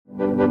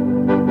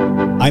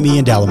I'm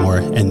Ian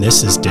Dallimore, and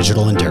this is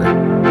Digital and Dirt.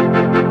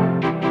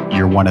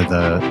 You're one of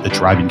the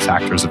driving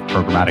factors of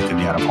programmatic in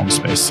the out-of-home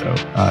space, so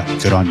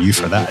good on you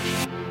for that.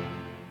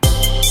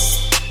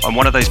 I'm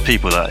one of those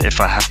people that if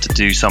I have to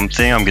do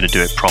something, I'm going to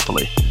do it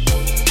properly.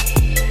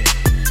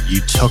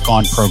 You took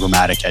on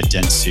programmatic at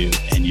Dentsu,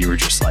 and you were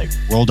just like,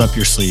 rolled up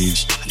your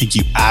sleeves. I think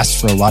you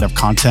asked for a lot of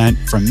content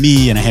from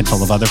me and a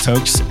handful of other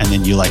folks, and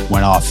then you like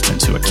went off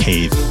into a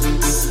cave.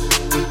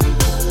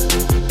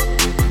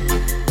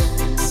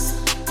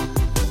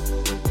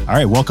 All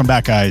right, welcome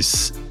back,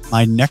 guys.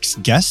 My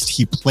next guest,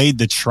 he played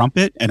the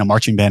trumpet in a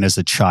marching band as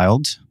a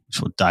child,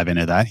 which we'll dive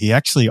into that. He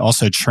actually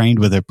also trained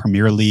with a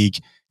Premier League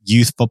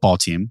youth football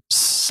team,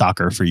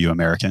 soccer for you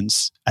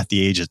Americans, at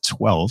the age of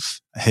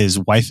 12. His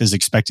wife is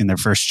expecting their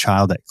first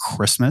child at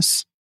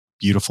Christmas.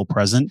 Beautiful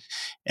present.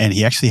 And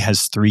he actually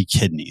has 3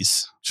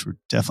 kidneys, which we're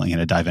definitely going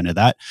to dive into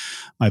that.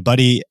 My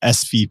buddy,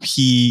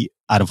 SVP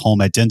out of home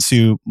at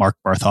Dentsu, Marc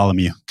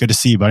Bartholomew. Good to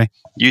see you, buddy.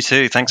 You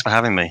too. Thanks for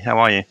having me. How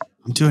are you?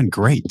 I'm doing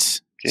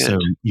great. Good. So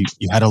you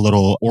had a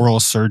little oral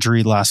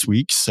surgery last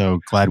week, so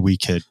glad we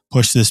could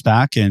push this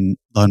back. And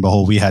lo and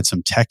behold, we had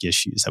some tech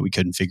issues that we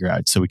couldn't figure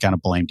out, so we kind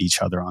of blamed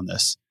each other on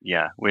this.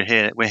 Yeah, we're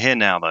here. We're here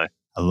now, though.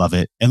 I love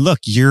it. And look,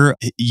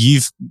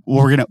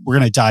 we're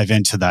gonna dive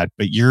into that,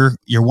 but you're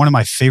one of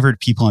my favorite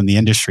people in the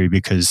industry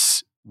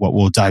because what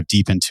we'll dive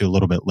deep into a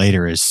little bit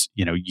later is,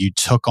 you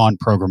took on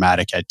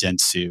programmatic at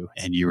Dentsu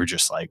and you were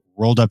just like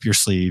rolled up your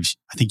sleeves.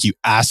 I think you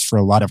asked for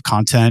a lot of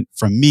content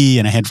from me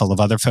and a handful of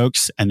other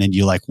folks. And then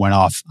you like went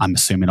off, I'm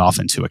assuming off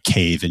into a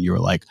cave, and you were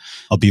like,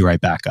 I'll be right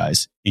back,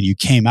 guys. And you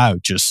came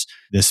out just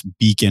this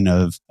beacon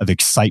of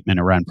excitement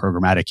around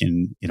programmatic.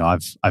 And,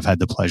 I've had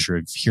the pleasure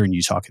of hearing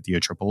you talk at the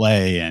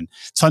OAAA and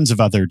tons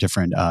of other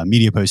different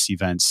media post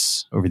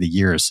events over the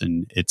years.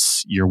 And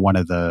you're one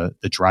of the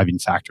driving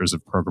factors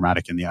of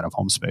programmatic in the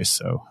out-of-home space.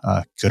 So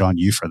good on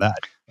you for that.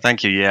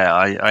 Thank you. Yeah,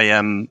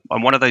 I'm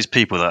one of those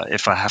people that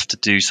if I have to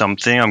do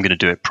something, I'm going to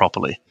do it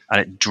properly.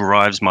 And it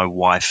drives my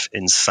wife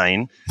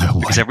insane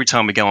because every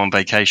time we go on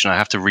vacation, I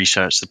have to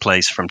research the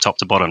place from top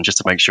to bottom just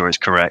to make sure it's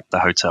correct. The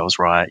hotel's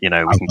right. We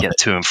can get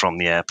to and from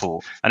the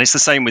airport. And it's the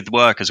same with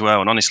work as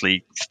well. And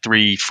honestly,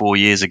 3-4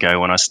 years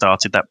ago when I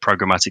started that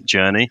programmatic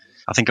journey,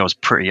 I think I was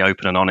pretty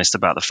open and honest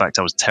about the fact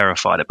I was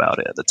terrified about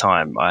it at the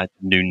time. I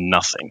knew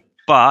nothing.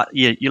 But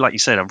yeah, like you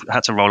said, I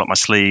had to roll up my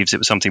sleeves. It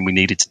was something we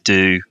needed to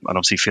do, and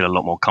obviously feel a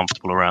lot more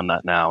comfortable around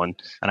that now, and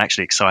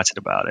actually excited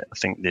about it. I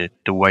think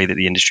the way that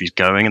the industry is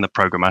going and the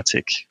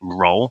programmatic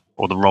role,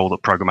 or the role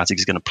that programmatic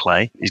is going to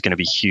play, is going to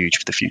be huge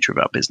for the future of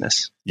our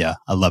business. Yeah,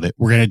 I love it.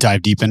 We're going to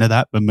dive deep into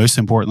that, but most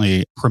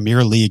importantly,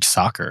 Premier League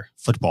soccer,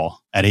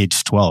 football at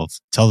age 12.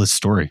 Tell the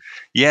story.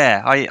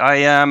 Yeah,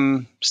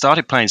 I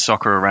started playing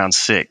soccer around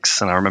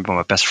 6, and I remember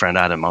my best friend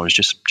Adam, I was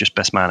just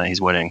best man at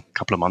his wedding a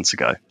couple of months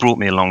ago, brought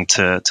me along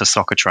to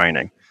soccer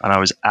training, and I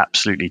was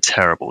absolutely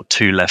terrible.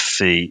 2 left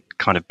feet,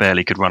 kind of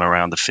barely could run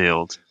around the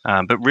field,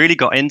 but really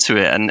got into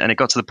it, and it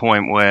got to the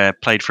point where I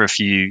played for a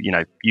few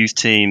youth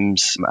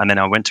teams, and then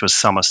I went to a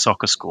summer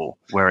soccer school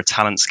where a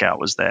talent scout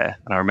was there,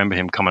 and I remember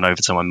him coming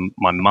over to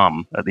my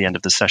mum at the end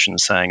of the session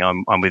saying,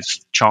 I'm with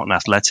Charlton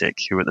Athletic,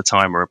 who at the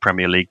time were a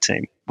Premier League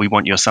team. We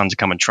want your son to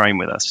come and train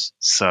with us.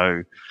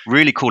 So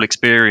really cool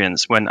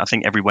experience when I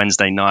think every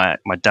Wednesday night,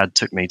 my dad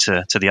took me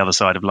to the other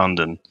side of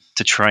London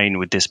to train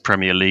with this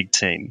Premier League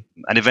team.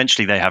 And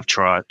eventually they have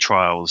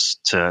trials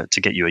to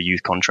get you a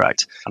youth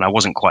contract. And I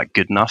wasn't quite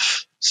good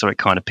enough, so it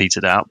kind of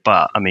petered out.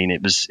 But I mean,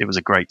 it was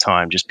a great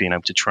time just being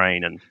able to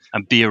train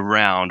and be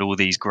around all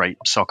these great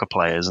soccer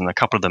players. And a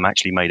couple of them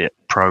actually made it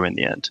pro in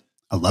the end.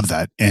 I love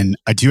that. And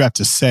I do have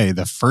to say,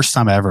 the first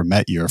time I ever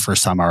met you, or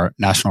first time our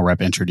national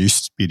rep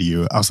introduced me to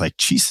you, I was like,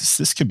 Jesus,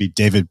 this could be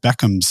David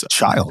Beckham's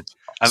child.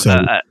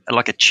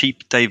 Like a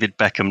cheap David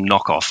Beckham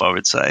knockoff, I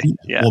would say.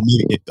 Yeah. Well,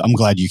 I'm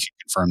glad you can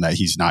confirm that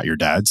he's not your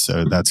dad,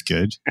 so that's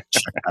good.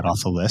 Check that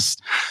off the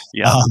list.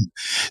 Yeah.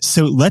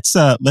 So let's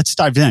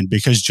dive in,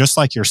 because just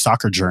like your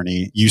soccer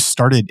journey, you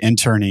started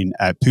interning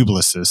at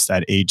Publicis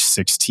at age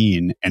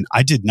 16, and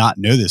I did not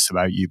know this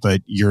about you,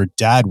 but your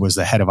dad was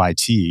the head of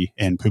IT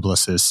in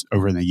Publicis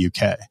over in the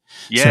UK.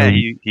 Yeah, so,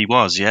 he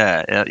was.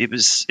 Yeah, it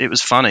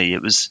was funny.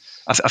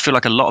 I feel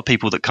like a lot of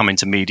people that come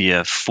into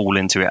media fall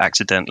into it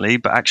accidentally,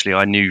 but actually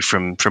I knew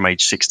from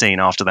age 16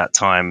 after that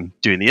time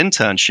doing the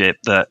internship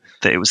that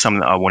it was something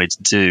that I wanted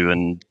to do.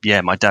 And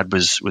yeah, my dad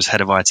was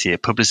head of IT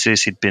at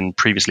Publicis. He'd been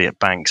previously at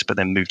banks, but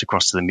then moved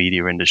across to the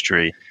media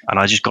industry. And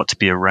I just got to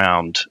be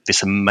around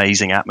this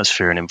amazing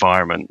atmosphere and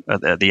environment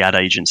at the ad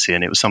agency.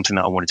 And it was something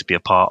that I wanted to be a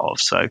part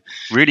of. So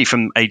really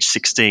from age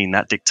 16,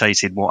 that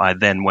dictated what I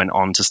then went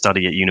on to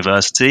study at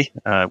university,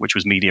 which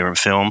was media and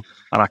film.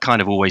 And I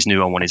kind of always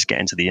knew I wanted to get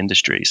into the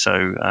industry.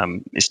 So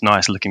it's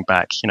nice looking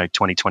back,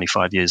 20,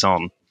 25 years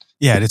on.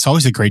 Yeah, and it's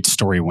always a great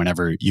story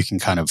whenever you can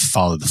kind of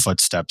follow the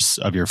footsteps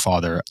of your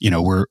father.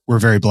 We're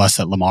very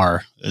blessed at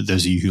Lamar.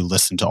 Those of you who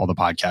listen to all the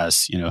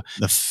podcasts,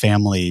 the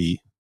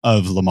family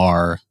of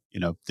Lamar,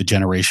 the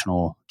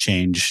generational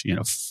change,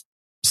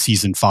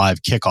 season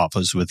 5 kickoff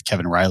was with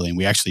Kevin Riley, and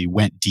we actually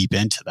went deep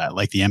into that,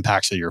 like the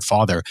impacts of your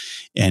father.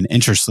 And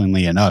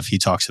interestingly enough, he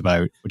talks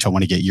about, which I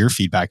want to get your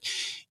feedback.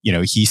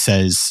 He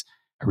says,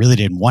 I really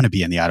didn't want to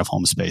be in the out of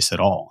home space at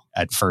all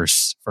at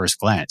first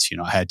glance.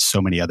 I had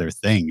so many other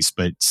things,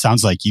 but it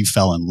sounds like you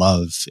fell in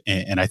love.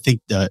 And I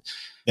think the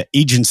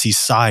agency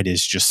side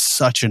is just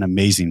such an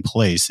amazing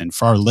place. And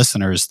for our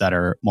listeners that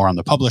are more on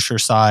the publisher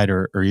side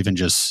or even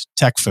just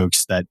tech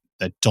folks that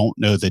don't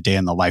know the day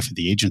in the life of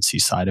the agency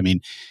side, I mean,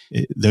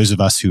 those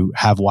of us who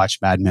have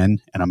watched Mad Men,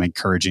 and I'm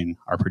encouraging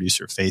our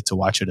producer Faith to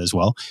watch it as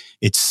well,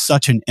 it's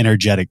such an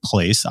energetic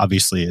place.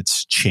 Obviously,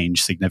 it's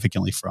changed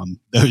significantly from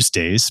those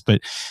days,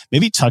 but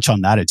maybe touch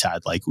on that a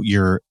tad. Like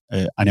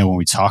I know when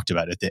we talked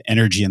about it, the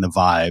energy and the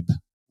vibe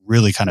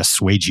really kind of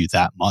swayed you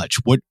that much.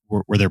 What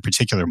were there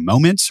particular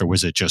moments, or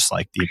was it just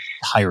like the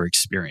entire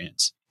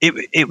experience?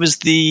 It was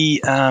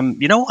the,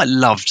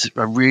 what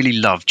I really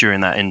loved during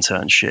that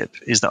internship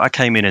is that I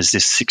came in as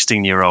this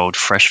 16-year-old,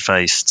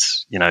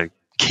 fresh-faced,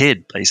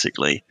 kid,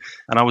 basically.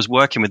 And I was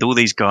working with all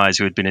these guys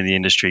who had been in the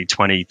industry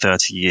 20,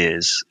 30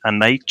 years,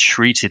 and they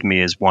treated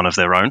me as one of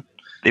their own.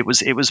 It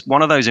was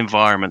one of those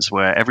environments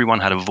where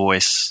everyone had a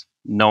voice,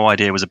 no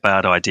idea was a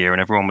bad idea,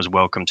 and everyone was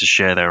welcome to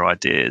share their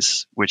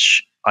ideas,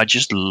 which I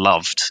just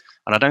loved.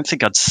 And I don't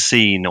think I'd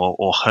seen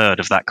or heard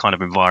of that kind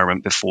of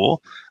environment before.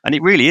 And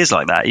it really is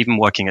like that. Even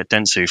working at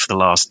Dentsu for the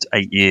last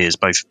 8 years,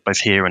 both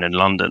here and in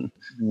London,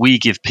 we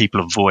give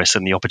people a voice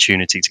and the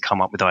opportunity to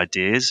come up with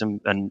ideas.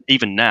 And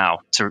even now,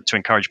 to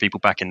encourage people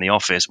back in the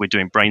office, we're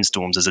doing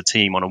brainstorms as a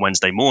team on a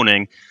Wednesday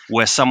morning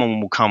where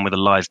someone will come with a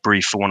live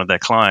brief for one of their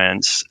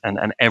clients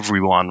and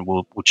everyone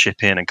will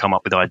chip in and come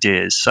up with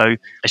ideas. So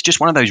it's just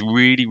one of those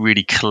really,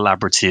 really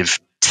collaborative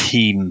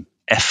team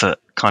effort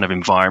kind of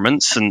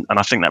environments, and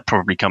I think that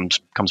probably comes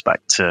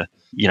back to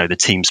the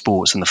team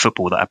sports and the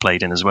football that I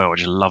played in as well. I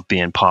just love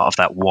being part of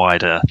that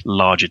wider,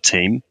 larger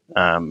team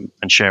and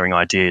sharing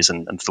ideas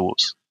and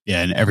thoughts.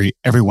 Yeah, and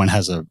everyone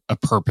has a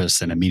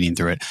purpose and a meaning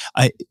through it.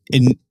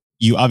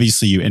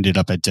 You ended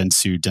up at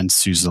Dentsu.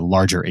 Dentsu's a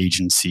larger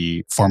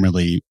agency,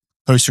 formerly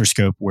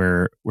Posterscope,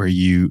 where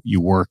you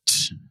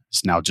worked.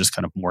 It's now just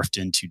kind of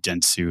morphed into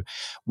Dentsu.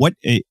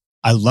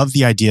 I love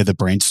the idea of the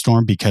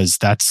brainstorm, because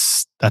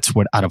that's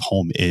what out of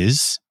home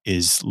is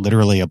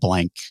literally a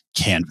blank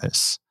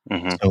canvas.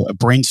 Mm-hmm. So a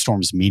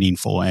brainstorm is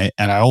meaningful. And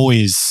I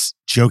always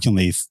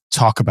jokingly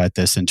talk about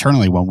this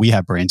internally when we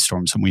have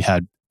brainstorms, and we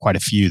had quite a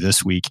few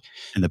this week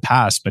in the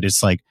past, but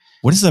it's like,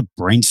 what does a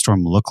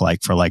brainstorm look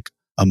like for like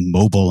a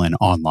mobile and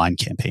online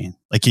campaign?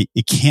 Like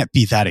it can't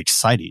be that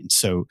exciting.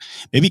 So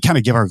maybe kind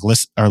of give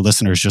our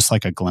listeners just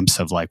like a glimpse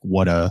of like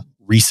what a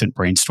recent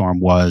brainstorm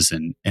was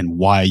and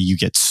why you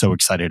get so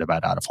excited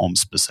about out of home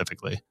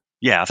specifically.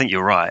 Yeah, I think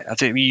you're right. I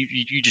think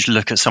you just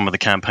look at some of the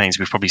campaigns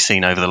we've probably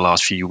seen over the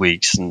last few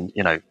weeks, and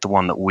the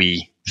one that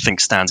we think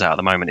stands out at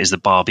the moment is the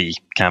Barbie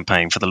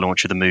campaign for the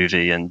launch of the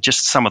movie, and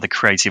just some of the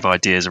creative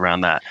ideas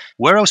around that.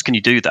 Where else can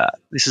you do that?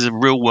 This is a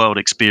real world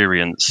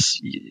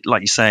experience,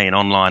 like you say, in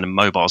online and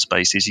mobile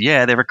spaces.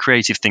 Yeah, there are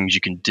creative things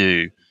you can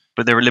do,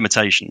 but there are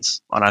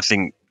limitations. And I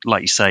think,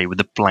 like you say, with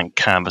the blank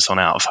canvas on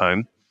out of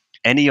home,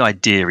 any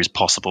idea is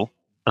possible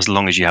as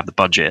long as you have the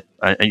budget,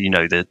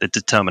 the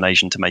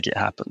determination to make it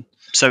happen.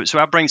 So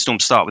our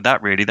brainstorms start with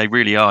that, really. They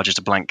really are just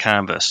a blank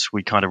canvas.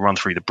 We kind of run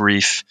through the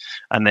brief,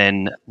 and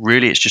then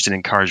really it's just an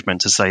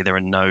encouragement to say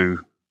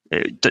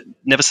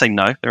never say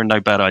no. There are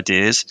no bad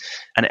ideas.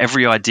 And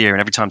every idea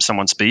and every time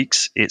someone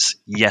speaks, it's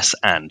yes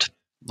and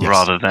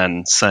rather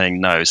than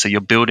saying no. So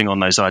you're building on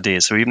those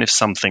ideas. So even if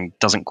something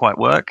doesn't quite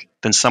work,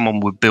 then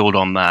someone would build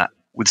on that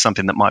with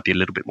something that might be a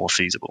little bit more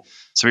feasible.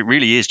 So it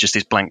really is just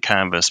this blank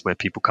canvas where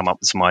people come up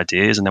with some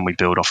ideas, and then we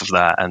build off of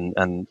that,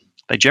 and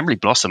they generally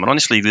blossom. And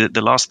honestly,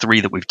 the last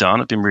 3 that we've done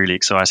have been really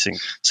exciting.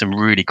 Some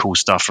really cool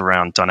stuff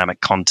around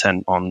dynamic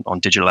content on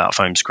digital out of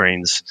home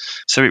screens.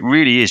 So it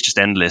really is just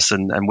endless,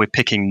 and we're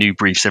picking new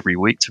briefs every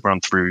week to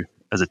run through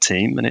as a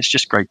team. And it's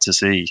just great to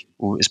see,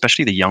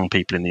 especially the young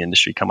people in the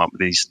industry, come up with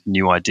these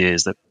new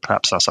ideas that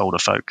perhaps us older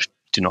folk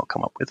do not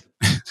come up with.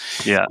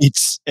 Yeah.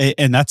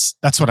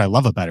 That's what I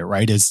love about it,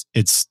 right?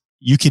 It's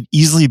you could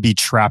easily be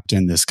trapped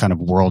in this kind of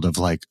world of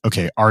like,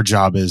 okay, our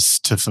job is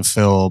to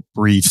fulfill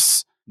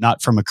briefs,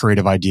 not from a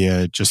creative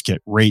idea, just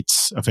get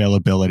rates,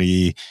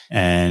 availability,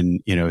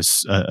 and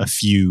a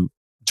few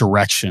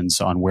directions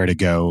on where to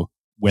go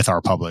with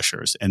our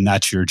publishers. And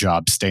that's your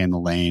job. Stay in the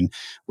lane.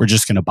 We're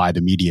just going to buy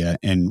the media.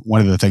 And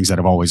one of the things that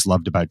I've always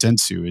loved about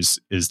Dentsu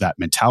is that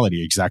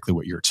mentality, exactly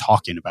what you're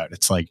talking about.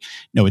 It's like,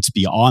 no, it's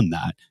beyond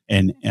that.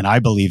 And I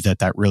believe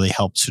that really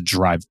helps to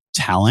drive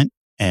talent,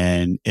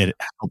 and it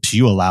helps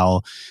you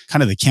allow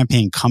kind of the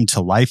campaign come to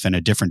life in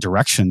a different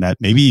direction that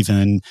maybe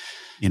even,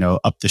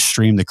 up the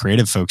stream, the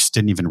creative folks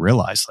didn't even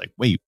realize, like,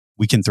 wait,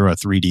 we can throw a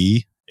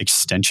 3D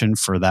extension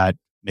for that,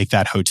 make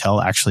that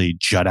hotel actually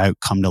jut out,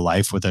 come to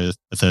life with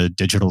a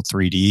digital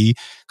 3D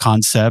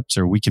concept,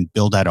 or we can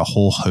build out a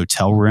whole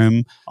hotel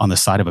room on the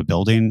side of a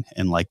building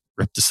and like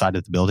rip the side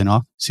of the building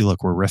off. See,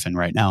 look, we're riffing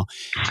right now.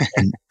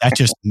 And that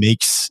just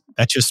makes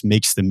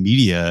the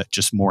media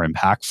just more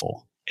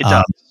impactful. It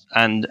does.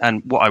 And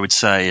what I would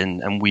say,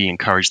 and we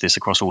encourage this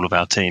across all of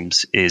our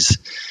teams, is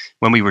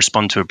when we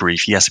respond to a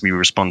brief, yes, we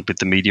respond with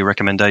the media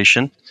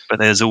recommendation, but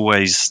there's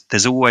always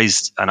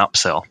an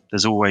upsell.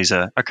 There's always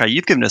okay,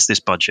 you've given us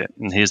this budget,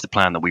 and here's the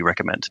plan that we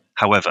recommend.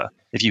 However,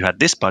 if you had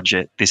this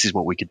budget, this is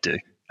what we could do.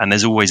 And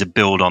there's always a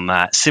build on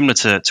that, similar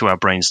to our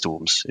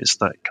brainstorms. It's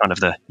the kind of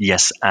the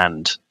yes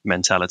and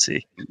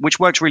mentality, which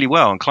works really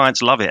well, and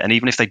clients love it. And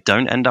even if they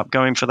don't end up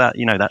going for that,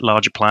 that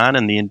larger plan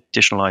and the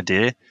additional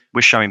idea,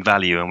 we're showing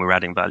value and we're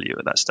adding value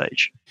at that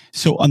stage.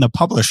 So on the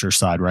publisher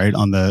side, right,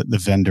 on the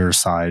vendor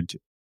side,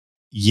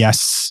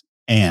 yes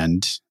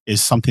and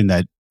is something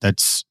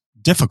that's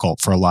difficult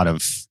for a lot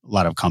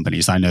of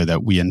companies. I know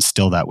that we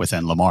instill that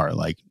within Lamar,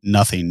 like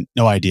no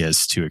idea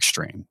is too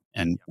extreme.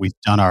 And we've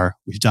done our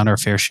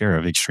fair share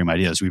of extreme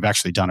ideas. We've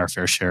actually done our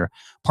fair share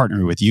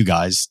partnering with you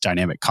guys,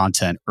 dynamic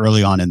content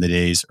early on in the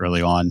days,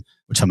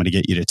 which I'm going to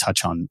get you to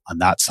touch on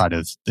that side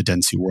of the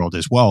Dentsu world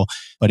as well.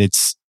 But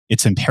it's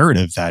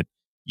imperative that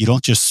you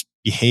don't just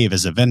behave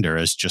as a vendor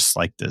as just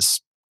like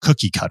this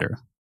cookie cutter.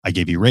 I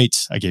gave you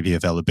rates, I gave you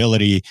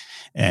availability,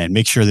 and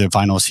make sure the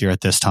vinyl's here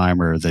at this time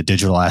or the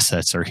digital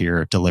assets are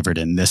here delivered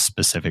in this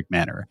specific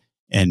manner.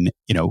 And,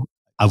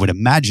 I would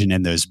imagine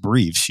in those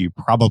briefs, you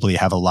probably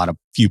have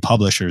few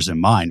publishers in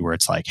mind where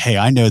it's like, hey,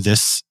 I know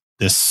this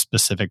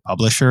specific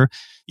publisher,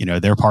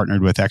 they're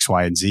partnered with X,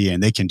 Y, and Z,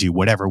 and they can do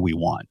whatever we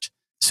want.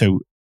 So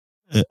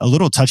a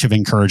little touch of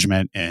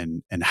encouragement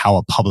and how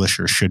a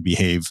publisher should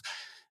behave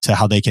to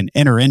how they can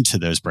enter into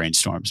those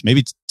brainstorms.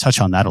 Maybe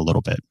touch on that a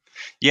little bit.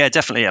 Yeah,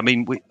 definitely. I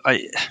mean,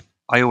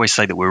 I always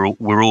say that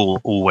we're all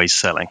always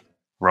selling,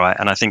 right?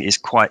 And I think it's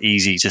quite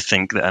easy to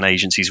think that an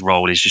agency's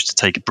role is just to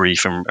take a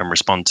brief and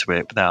respond to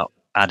it without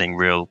adding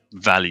real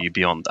value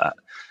beyond that.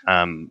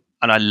 And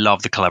I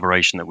love the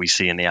collaboration that we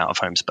see in the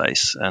out-of-home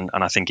space. And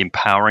I think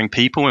empowering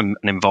people and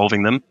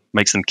involving them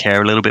makes them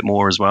care a little bit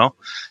more as well.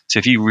 So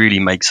if you really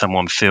make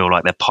someone feel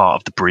like they're part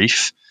of the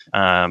brief,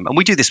 and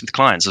we do this with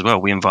clients as well.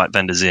 We invite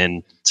vendors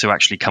in to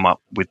actually come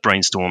up with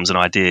brainstorms and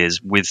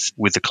ideas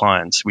with the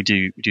clients. We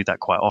do that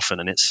quite often,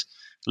 and it's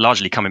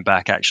largely coming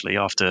back actually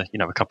after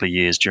a couple of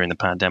years during the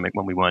pandemic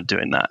when we weren't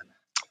doing that.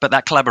 But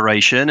that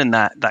collaboration and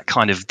that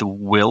kind of the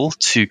will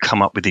to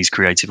come up with these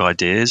creative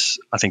ideas,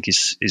 I think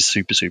is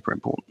super, super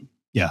important.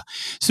 Yeah.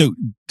 So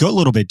go a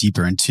little bit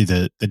deeper into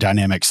the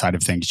dynamic side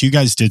of things. You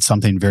guys did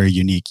something very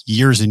unique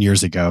years and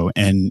years ago.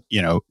 And,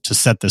 to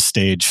set the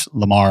stage,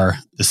 Lamar,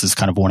 this is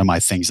kind of one of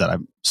my things that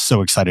I'm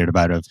so excited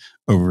about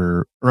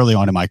over early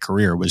on in my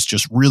career was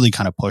just really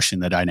kind of pushing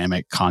the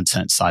dynamic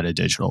content side of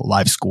digital,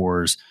 live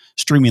scores,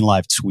 streaming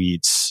live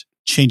tweets,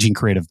 changing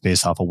creative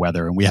based off of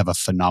weather. And we have a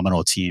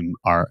phenomenal team,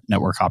 our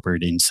network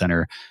operating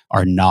center,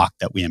 our NOC,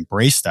 that we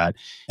embrace that.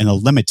 And the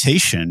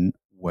limitation,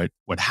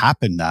 what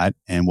happened that,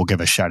 and we'll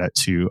give a shout out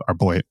to our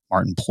boy,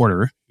 Martin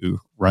Porter, who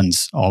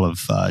runs all of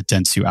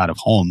Dentsu out of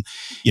home.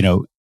 He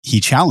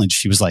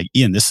was like,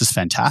 Ian, this is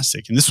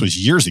fantastic. And this was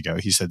years ago.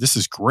 He said, this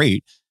is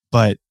great,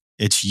 but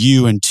it's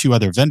you and two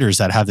other vendors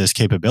that have this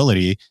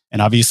capability.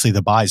 And obviously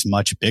the buy is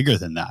much bigger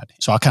than that.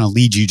 So I'll kind of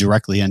lead you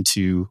directly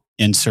into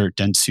insert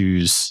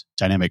Dentsu's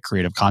dynamic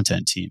creative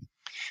content team.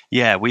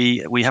 Yeah,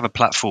 we have a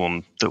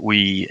platform that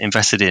we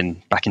invested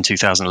in back in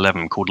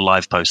 2011 called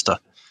Live Poster.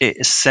 It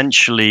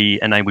essentially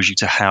enables you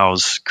to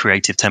house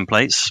creative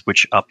templates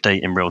which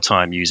update in real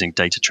time using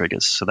data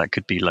triggers. So that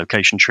could be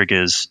location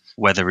triggers,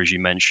 weather, as you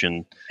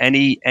mentioned.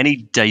 Any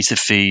data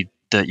feed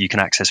that you can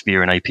access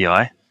via an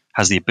API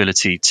has the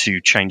ability to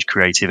change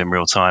creative in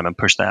real time and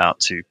push that out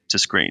to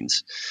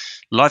screens.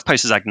 Live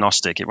Post is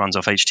agnostic. It runs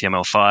off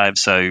HTML5.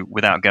 So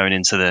without going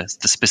into the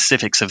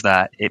specifics of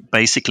that, it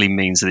basically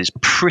means that it's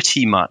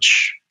pretty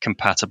much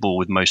compatible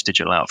with most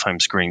digital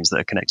out-of-home screens that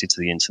are connected to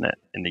the internet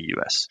in the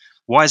US.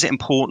 Why is it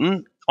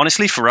important?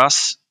 Honestly, for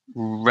us,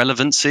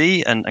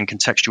 relevancy and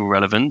contextual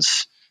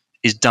relevance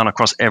is done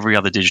across every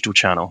other digital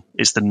channel.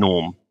 It's the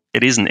norm.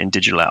 It isn't in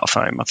digital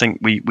out-of-home. I think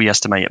we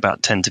estimate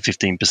about 10 to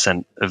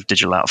 15% of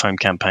digital out-of-home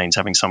campaigns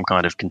having some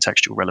kind of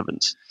contextual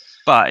relevance.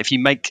 But if you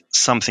make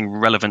something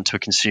relevant to a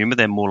consumer,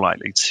 they're more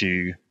likely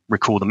to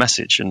recall the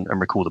message and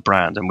recall the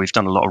brand. And we've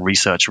done a lot of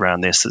research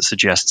around this that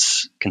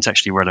suggests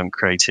contextually relevant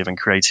creative and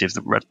creative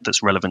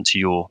that's relevant to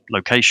your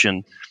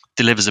location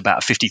delivers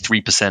about a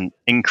 53%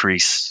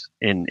 increase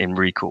in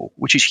recall,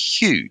 which is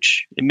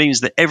huge. It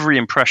means that every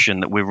impression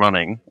that we're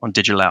running on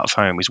digital out of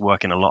home is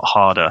working a lot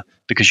harder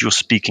because you're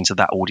speaking to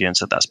that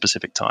audience at that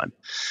specific time.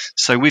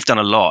 So we've done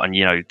a lot. And,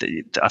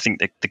 I think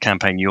the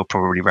campaign you're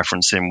probably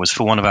referencing was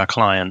for one of our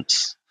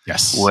clients.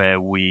 Yes. Where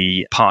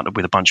we partnered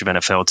with a bunch of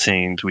NFL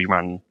teams. We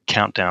ran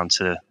countdown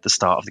to the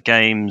start of the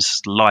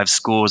games, live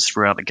scores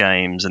throughout the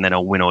games, and then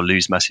a win or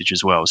lose message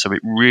as well. So it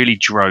really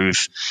drove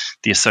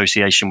the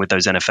association with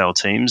those NFL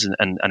teams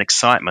and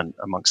excitement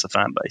amongst the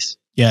fan base.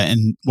 Yeah.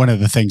 And one of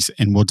the things,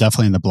 and we'll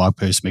definitely in the blog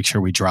post make sure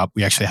we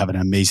actually have an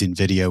amazing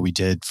video we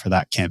did for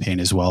that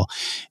campaign as well.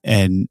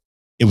 And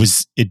it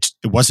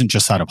wasn't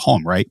just out of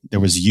home, right? There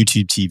was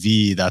YouTube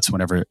TV. That's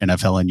whenever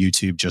NFL and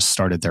YouTube just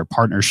started their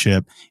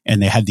partnership.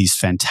 And they had these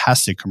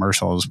fantastic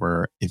commercials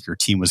where if your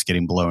team was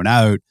getting blown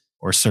out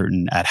or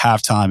certain at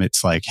halftime,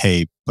 it's like,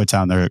 hey, put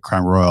down the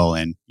Crown Royal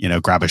and,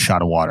 grab a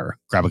shot of water,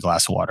 grab a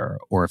glass of water.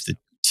 Or if the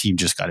team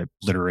just got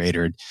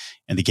obliterated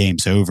and the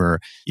game's over,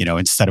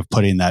 instead of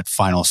putting that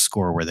final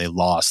score where they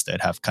lost,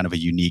 they'd have kind of a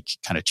unique,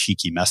 kind of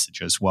cheeky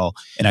message as well.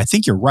 And I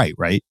think you're right?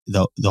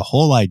 The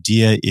whole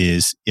idea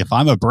is, if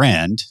I'm a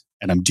brand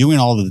and I'm doing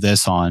all of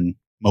this on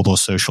mobile,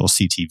 social,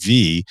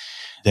 CTV,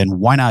 then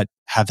why not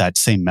have that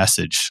same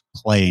message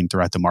playing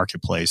throughout the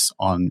marketplace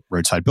on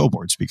roadside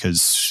billboards?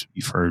 Because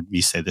you've heard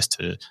me say this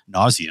to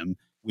nauseum.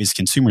 We as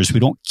consumers, we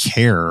don't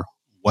care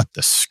what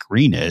the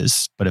screen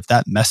is, but if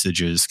that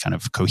message is kind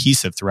of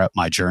cohesive throughout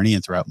my journey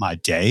and throughout my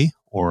day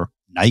or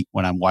night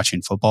when I'm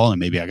watching football, and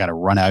maybe I got to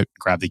run out and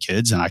grab the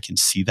kids and I can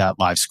see that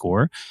live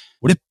score,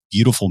 what a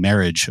beautiful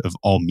marriage of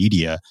all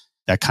media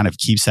that kind of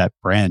keeps that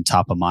brand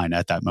top of mind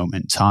at that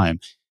moment in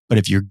time. But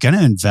if you're going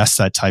to invest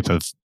that type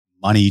of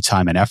money,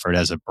 time, and effort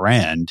as a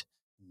brand,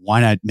 why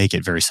not make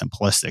it very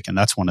simplistic? And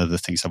that's one of the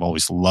things I've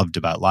always loved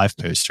about Live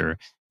Poster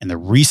and the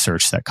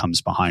research that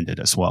comes behind it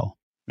as well.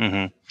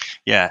 Mm-hmm.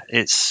 Yeah,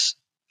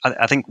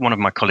 I think one of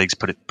my colleagues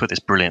put this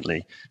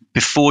brilliantly.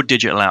 Before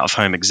digital out of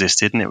home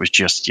existed, and it was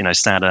just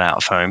standard out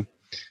of home,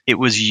 it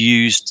was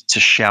used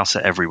to shout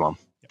at everyone.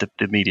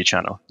 The media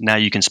channel. Now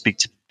you can speak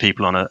to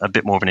people on a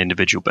bit more of an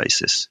individual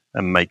basis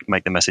and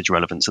make the message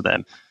relevant to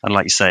them. And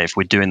like you say, if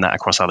we're doing that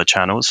across other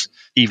channels,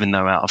 even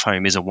though out of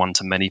home is a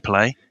one-to-many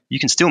play, you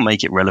can still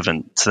make it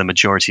relevant to the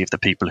majority of the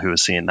people who are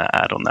seeing that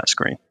ad on that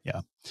screen.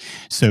 Yeah.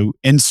 So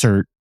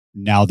insert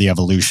now the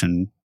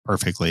evolution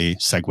perfectly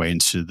segue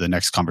into the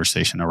next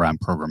conversation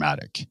around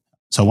programmatic.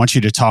 So I want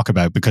you to talk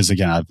about, because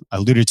again, I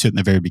alluded to it in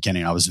the very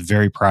beginning, I was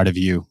very proud of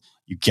you.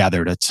 You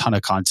gathered a ton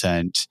of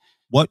content.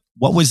 What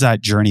was that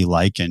journey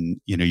like?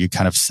 And, you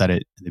kind of said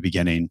it in the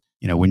beginning,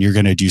 when you're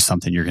going to do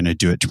something, you're going to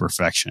do it to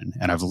perfection.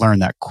 And I've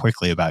learned that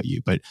quickly about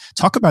you. But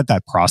talk about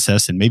that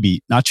process, and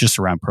maybe not just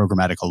around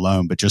programmatic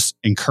alone, but just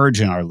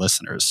encouraging our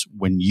listeners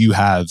when you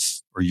have,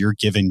 or you're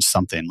giving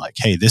something like,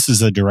 hey, this is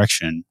the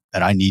direction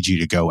that I need you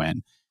to go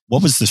in.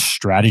 What was the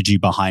strategy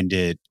behind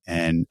it,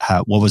 and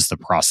what was the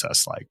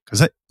process like?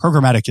 Because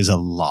programmatic is a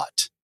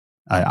lot.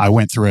 I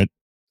went through it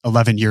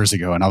 11 years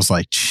ago and I was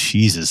like,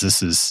 Jesus,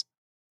 this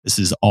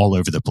is all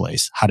over the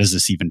place. How does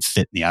this even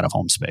fit in the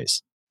out-of-home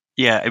space?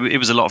 Yeah, it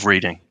was a lot of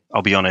reading.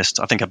 I'll be honest.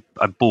 I think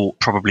I bought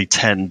probably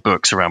 10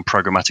 books around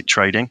programmatic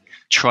trading,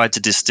 tried to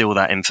distill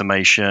that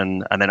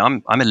information. And then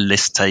I'm a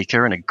list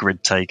taker and a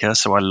grid taker.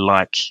 So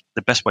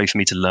the best way for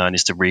me to learn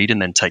is to read and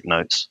then take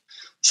notes.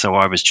 So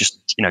I was just,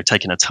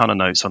 taking a ton of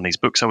notes on these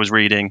books I was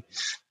reading.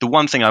 The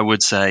one thing I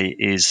would say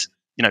is,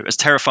 as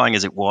terrifying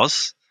as it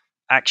was,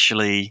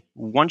 actually,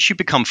 once you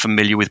become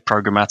familiar with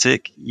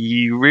programmatic,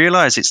 you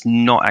realize it's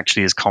not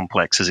actually as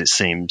complex as it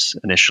seems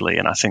initially.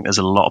 And I think there's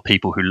a lot of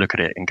people who look at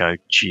it and go,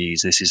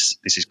 geez, this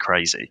is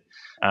crazy.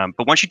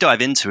 But once you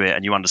dive into it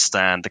and you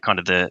understand the kind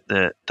of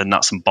the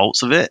nuts and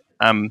bolts of it,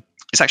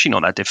 it's actually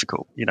not that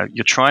difficult.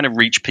 You're trying to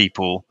reach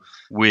people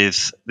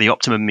with the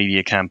optimum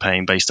media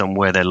campaign based on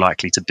where they're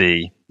likely to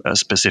be at a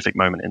specific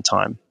moment in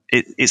time.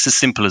 It's as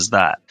simple as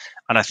that.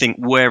 And I think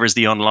whereas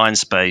the online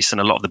space,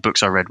 and a lot of the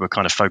books I read were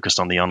kind of focused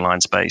on the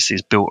online space,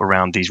 is built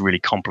around these really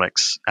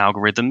complex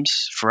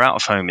algorithms. For out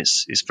of home,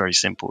 it's very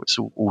simple. It's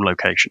all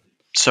location.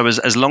 So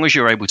as long as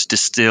you're able to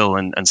distill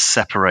and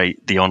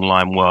separate the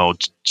online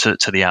world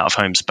to the out of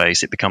home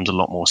space, it becomes a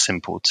lot more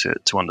simple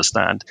to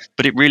understand.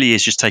 But it really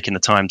is just taking the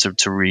time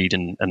to read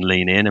and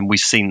lean in. And we've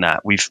seen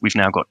that. We've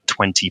now got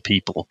 20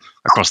 people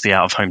across the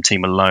out of home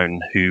team alone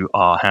who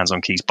are hands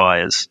on keys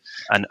buyers.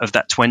 And of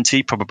that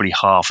 20, probably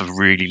half have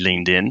really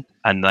leaned in,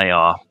 and they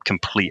are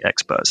complete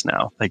experts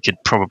now. They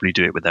could probably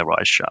do it with their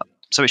eyes shut.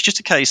 So it's just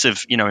a case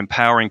of,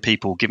 empowering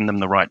people, giving them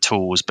the right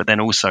tools, but then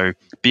also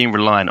being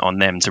reliant on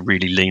them to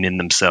really lean in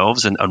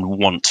themselves and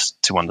want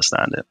to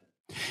understand it.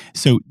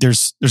 So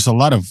there's a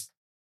lot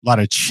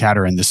of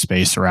chatter in this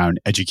space around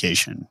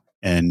education.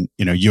 And,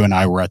 you and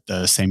I were at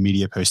the same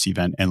Media Post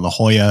event in La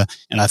Jolla,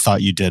 and I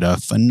thought you did a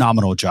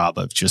phenomenal job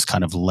of just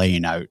kind of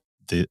laying out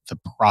the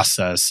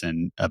process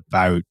and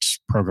about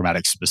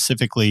programmatic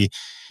specifically.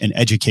 And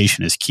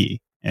education is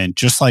key. And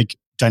just like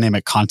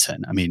dynamic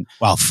content,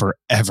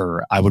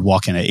 forever I would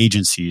walk into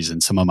agencies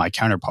and some of my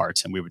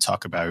counterparts, and we would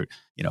talk about,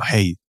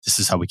 hey, this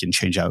is how we can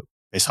change out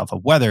based off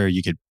of weather.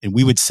 And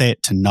we would say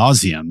it to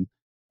nauseum.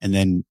 And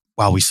then,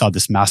 we saw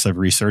this massive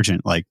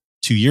resurgent like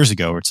 2 years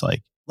ago where it's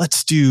like,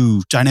 let's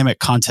do dynamic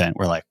content.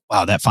 We're like,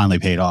 wow, that finally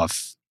paid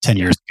off 10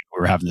 years ago.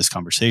 We were having this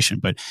conversation,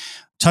 but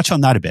touch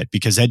on that a bit,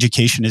 because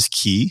education is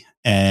key,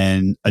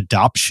 and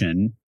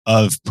adoption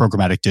of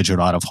programmatic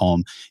digital out of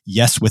home,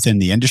 yes, within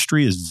the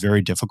industry is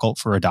very difficult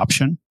for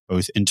adoption,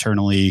 both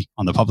internally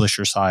on the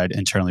publisher side,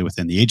 internally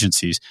within the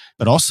agencies,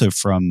 but also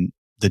from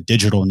the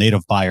digital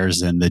native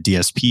buyers and the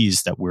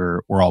DSPs that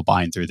we're all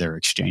buying through their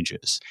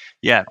exchanges.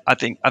 Yeah, I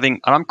think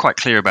I'm quite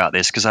clear about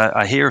this, because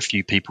I hear a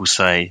few people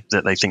say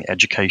that they think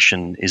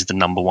education is the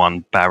number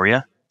one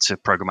barrier to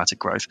programmatic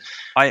growth.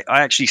 I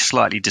actually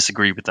slightly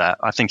disagree with that.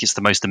 I think it's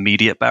the most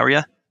immediate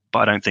barrier. but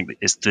I don't think that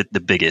it's the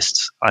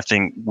biggest. I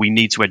think we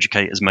need to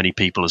educate as many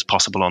people as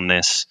possible on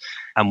this.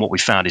 And what we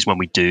found is when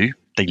we do,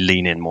 they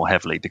lean in more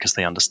heavily because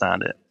they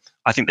understand it.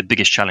 I think the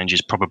biggest challenge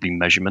is probably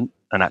measurement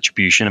and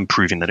attribution and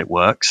proving that it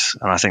works.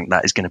 And I think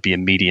that is going to be a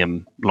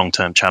medium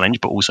long-term challenge,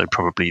 but also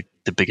probably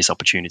the biggest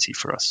opportunity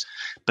for us.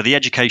 But the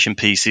education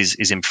piece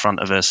is in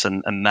front of us,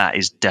 and that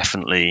is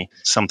definitely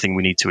something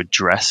we need to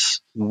address.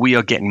 We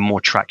are getting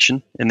more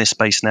traction in this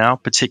space now,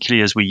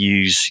 particularly as we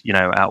use,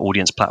 our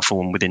audience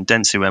platform within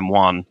Dentsu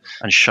M1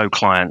 and show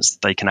clients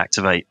that they can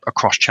activate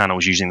across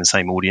channels using the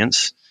same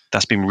audience.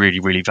 That's been really,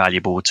 really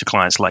valuable to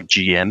clients like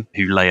GM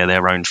who layer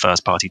their own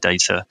first-party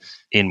data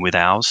in with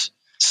ours.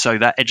 So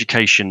that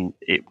education,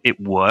 it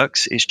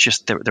works. It's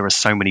just there are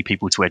so many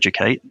people to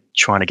educate.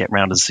 Trying to get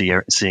around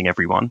and seeing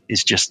everyone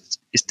is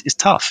just it's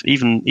tough,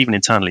 even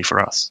internally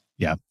for us.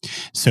 Yeah.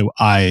 So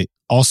I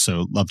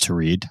also love to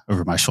read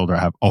over my shoulder.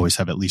 I always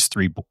have at least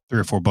three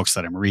or four books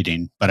that I'm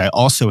reading, but I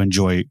also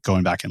enjoy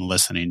going back and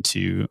listening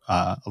to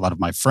a lot of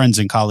my friends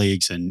and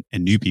colleagues and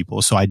new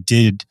people. So I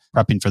did,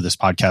 prepping for this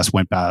podcast,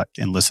 went back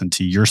and listened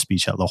to your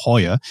speech at La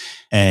Jolla,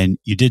 and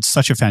you did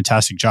such a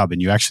fantastic job,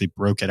 and you actually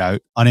broke it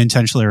out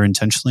unintentionally or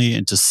intentionally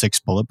into 6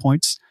 bullet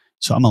points.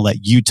 So I'm going to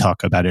let you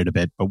talk about it a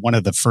bit. But one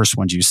of the first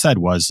ones you said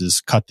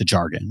is cut the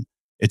jargon.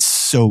 It's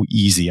so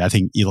easy. I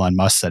think Elon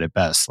Musk said it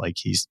best. Like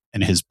he's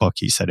in his book,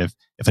 he said,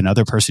 if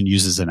another person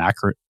uses an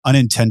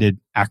unintended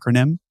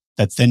acronym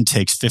that then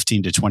takes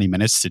 15 to 20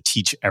 minutes to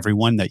teach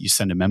everyone that you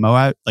send a memo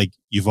out, like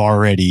you've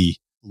already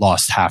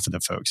lost half of the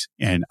folks.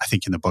 And I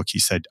think in the book, he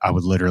said, I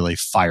would literally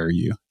fire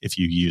you if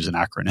you use an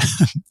acronym,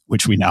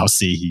 which we now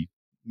see he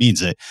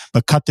means it.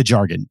 But cut the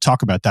jargon.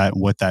 Talk about that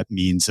and what that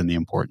means and the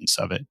importance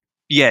of it.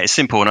 Yeah, it's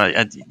simple.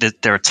 And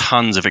there are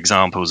tons of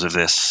examples of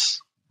this,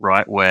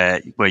 right?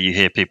 Where you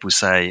hear people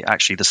say,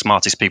 actually, the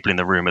smartest people in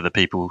the room are the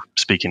people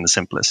speaking the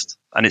simplest.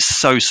 And it's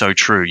so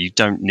true. You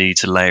don't need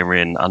to layer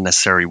in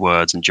unnecessary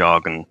words and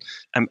jargon.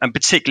 And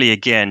particularly,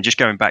 again, just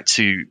going back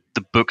to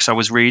the books I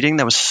was reading,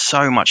 there was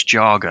so much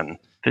jargon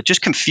that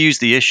just confused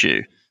the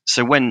issue.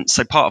 So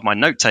part of my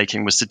note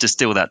taking was to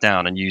distill that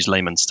down and use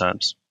layman's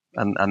terms.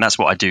 And that's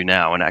what I do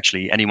now. And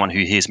actually, anyone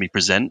who hears me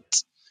present,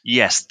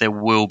 yes, there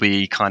will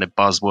be kind of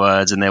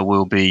buzzwords and there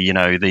will be,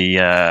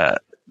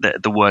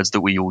 the words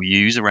that we all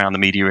use around the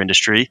media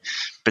industry,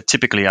 but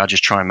typically I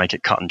just try and make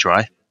it cut and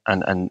dry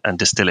and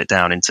distill it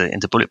down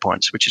into bullet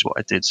points, which is what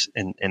I did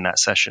in that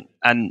session.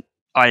 And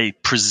I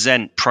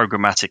present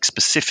programmatic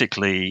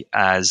specifically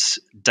as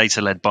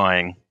data-led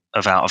buying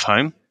of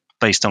out-of-home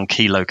based on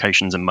key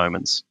locations and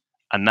moments.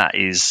 And that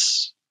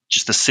is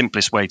just the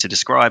simplest way to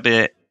describe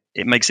it.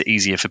 It makes it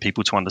easier for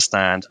people to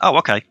understand, oh,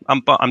 okay,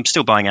 I'm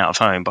still buying out of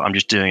home, but I'm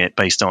just doing it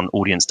based on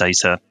audience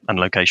data and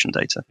location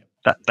data.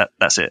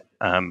 That's it.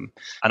 And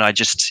I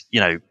just,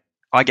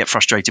 I get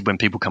frustrated when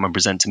people come and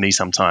present to me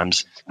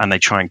sometimes and they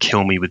try and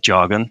kill me with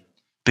jargon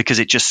because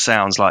it just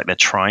sounds like they're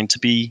trying to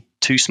be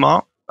too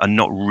smart and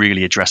not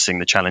really addressing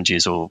the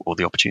challenges or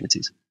the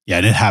opportunities. Yeah,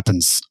 and it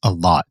happens a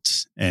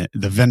lot. And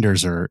the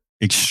vendors are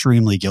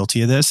extremely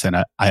guilty of this. And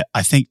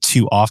I think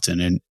too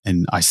often,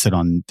 and I sit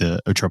on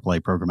the OAAA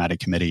programmatic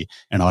committee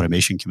and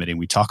automation committee, and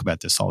we talk about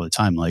this all the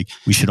time, like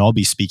we should all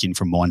be speaking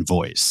from one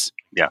voice.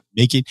 Yeah.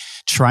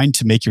 Trying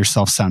to make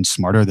yourself sound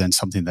smarter than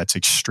something that's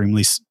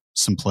extremely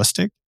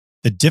simplistic.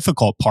 The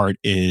difficult part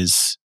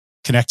is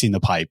connecting the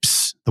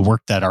pipes, the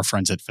work that our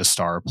friends at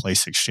Vistar,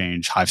 Place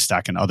Exchange,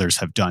 Hivestack, and others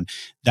have done.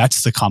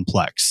 That's the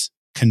complex.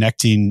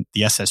 Connecting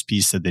the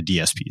SSPs to the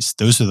DSPs.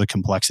 Those are the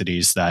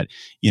complexities that,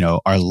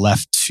 are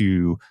left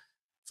to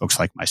folks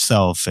like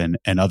myself and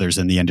others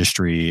in the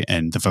industry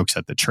and the folks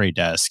at the Trade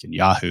Desk and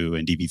Yahoo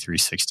and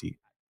DV360.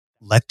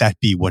 Let that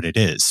be what it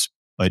is.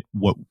 But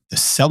what the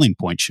selling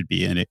point should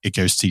be, and it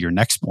goes to your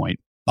next point,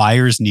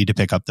 buyers need to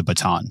pick up the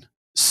baton.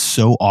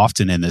 So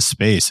often in this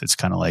space, it's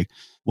kind of like,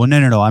 well,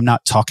 no, I'm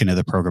not talking to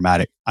the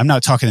programmatic. I'm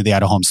not talking to the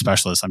out-of-home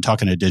specialist. I'm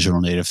talking to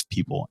digital native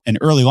people. And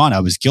early on, I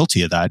was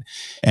guilty of that.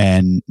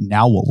 And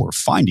now what we're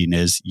finding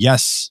is,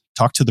 yes,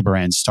 talk to the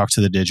brands, talk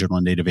to the digital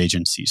native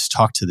agencies,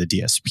 talk to the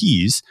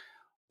DSPs,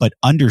 but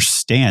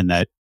understand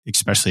that,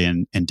 especially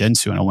in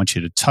Dentsu, and I want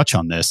you to touch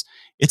on this,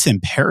 it's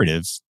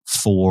imperative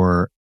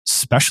for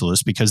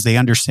specialists because they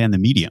understand the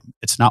medium.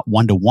 It's not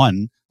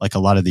one-to-one like a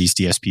lot of these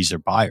DSPs are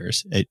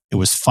buyers. It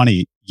was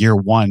funny, year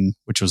one,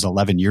 which was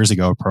 11 years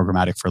ago,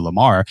 programmatic for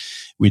Lamar,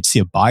 we'd see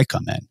a buy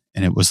come in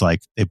and it was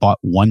like they bought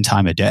one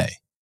time a day.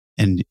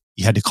 And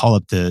you had to call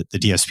up the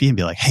DSP and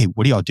be like, hey,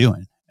 what are y'all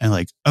doing? And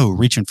like, oh,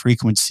 reach and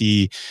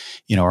frequency,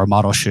 our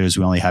model shows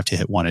we only have to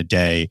hit one a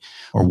day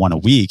or one a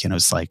week. And it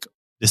was like,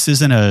 this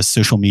isn't a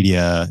social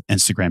media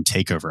Instagram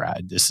takeover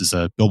ad. This is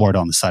a billboard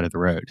on the side of the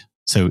road.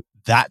 So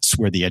that's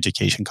where the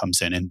education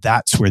comes in. And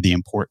that's where the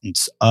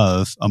importance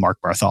of a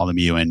Marc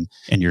Bartholomew and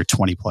your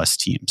 20 plus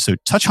team. So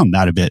touch on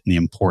that a bit and the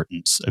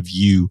importance of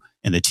you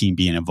and the team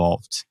being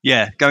involved.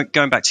 Yeah.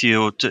 Going back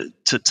to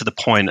the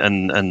point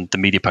and the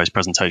media post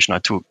presentation, I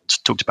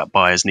talked about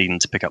buyers needing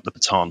to pick up the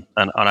baton.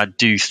 And I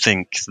do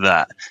think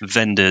that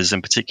vendors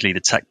and particularly the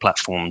tech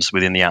platforms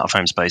within the out of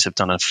home space have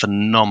done a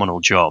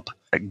phenomenal job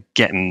at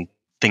getting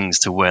things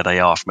to where they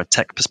are from a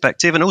tech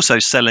perspective, and also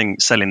selling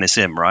this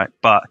in, right?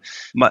 But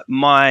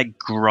my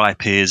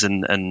gripe is,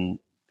 and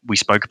we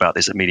spoke about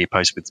this at Media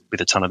Post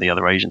with a ton of the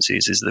other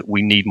agencies, is that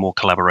we need more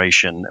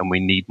collaboration and we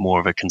need more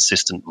of a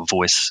consistent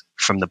voice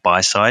from the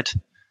buy side.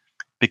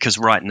 Because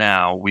right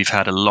now we've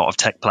had a lot of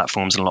tech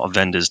platforms and a lot of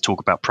vendors talk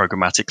about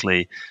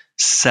programmatically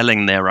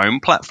selling their own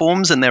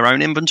platforms and their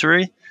own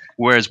inventory,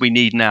 whereas we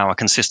need now a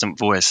consistent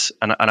voice.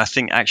 And I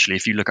think actually,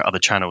 if you look at other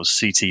channels,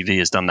 CTV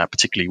has done that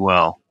particularly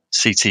well.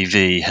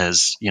 CTV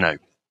has,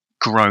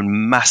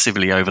 grown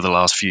massively over the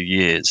last few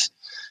years.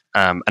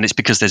 And it's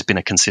because there's been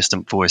a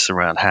consistent voice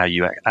around how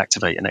you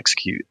activate and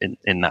execute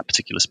in that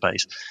particular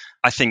space.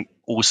 I think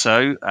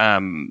also,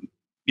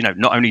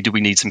 not only do we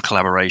need some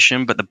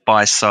collaboration, but the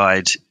buy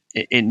side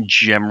in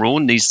general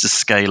needs to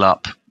scale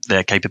up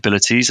their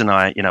capabilities. And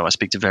I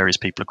speak to various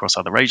people across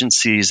other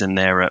agencies, and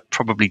they're at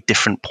probably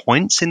different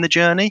points in the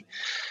journey.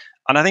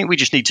 And I think we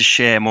just need to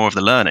share more of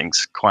the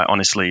learnings, quite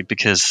honestly,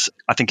 because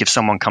I think if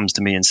someone comes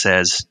to me and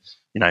says,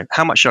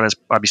 how much should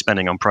I be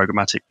spending on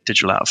programmatic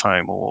digital out of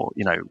home, or,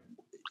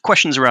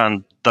 questions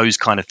around those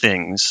kind of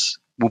things,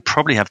 will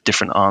probably have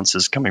different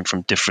answers coming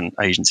from different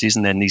agencies,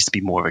 and there needs to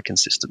be more of a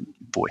consistent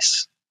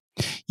voice.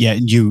 Yeah,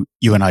 and you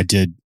and I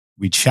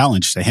we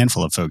challenged a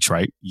handful of folks,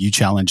 right? You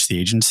challenged the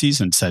agencies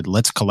and said,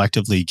 let's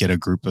collectively get a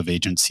group of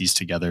agencies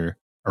together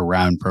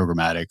around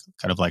programmatic,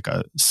 kind of like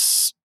a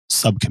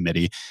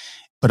subcommittee.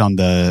 But on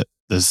the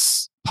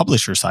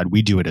publisher side,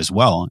 we do it as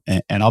well.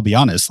 And I'll be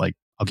honest,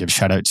 I'll give a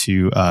shout out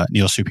to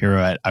Neil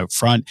Shapiro at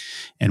Outfront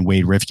and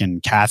Wade Rifkin,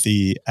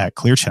 Kathy at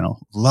Clear Channel.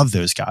 Love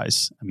those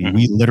guys. I mean,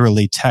 we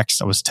literally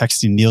I was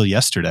texting Neil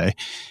yesterday,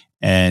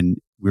 and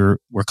we're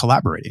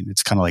collaborating.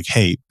 It's kind of like,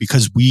 hey,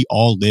 because we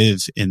all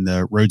live in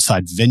the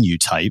roadside venue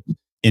type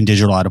in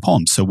digital out of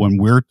home. So when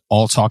we're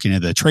all talking to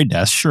the trade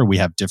desk, sure, we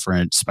have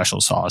different special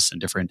sauce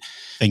and different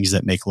things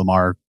that make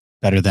Lamar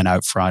better than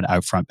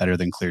Outfront better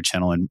than Clear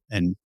Channel,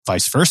 and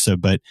vice versa.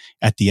 But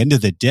at the end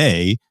of the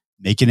day,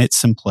 making it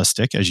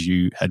simplistic, as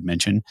you had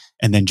mentioned,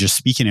 and then just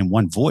speaking in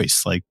one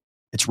voice, like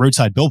it's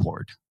roadside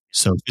billboard.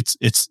 So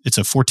it's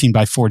a 14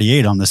 by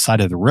 48 on the side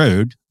of the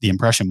road. The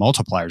impression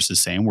multiplier is the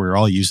same. We're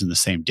all using the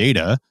same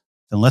data.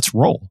 Then let's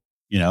roll,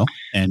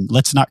 and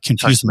let's not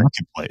confuse the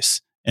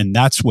marketplace. And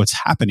that's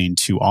what's happening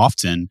too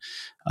often.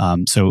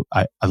 So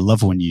I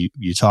love when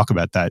you talk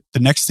about that. The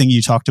next thing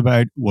you talked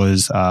about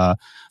was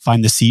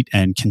find the seat,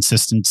 and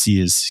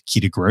consistency is key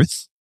to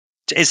growth.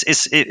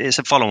 It's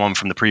a follow-on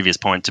from the previous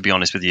point, to be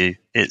honest with you.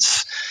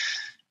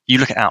 You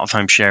look at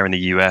out-of-home share in the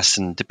US,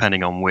 and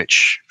depending on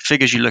which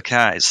figures you look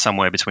at, it's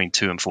somewhere between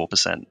 2 and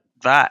 4%.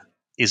 That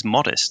is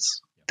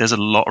modest. There's a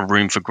lot of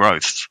room for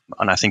growth.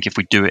 And I think if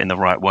we do it in the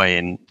right way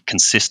and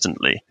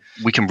consistently,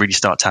 we can really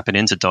start tapping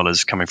into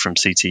dollars coming from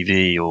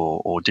CTV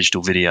or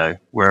digital video,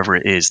 wherever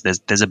it is.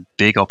 There's a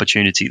big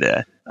opportunity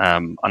there.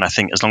 And I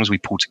think as long as we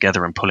pull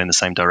together and pull in the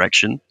same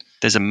direction,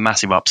 there's a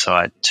massive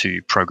upside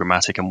to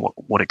programmatic and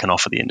what it can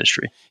offer the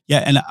industry. Yeah,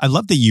 and I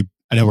love that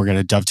I know we're going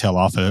to dovetail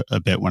off a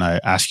bit when I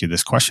ask you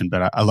this question,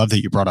 but I love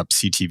that you brought up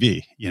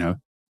CTV.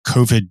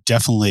 COVID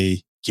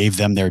definitely gave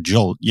them their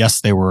jolt.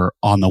 Yes, they were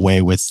on the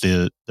way with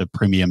the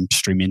premium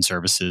streaming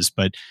services,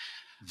 but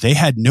they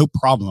had no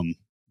problem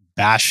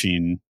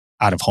bashing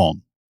out of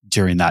home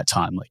during that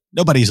time. Like,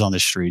 nobody's on the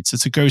streets.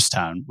 It's a ghost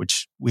town,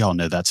 which we all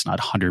know that's not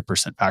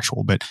 100%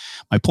 factual. But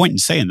my point in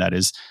saying that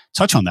is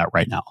touch on that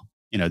right now.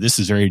 This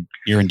is very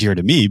near and dear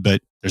to me,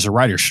 but there's a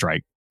writer's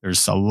strike.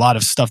 There's a lot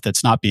of stuff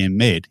that's not being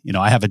made.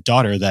 I have a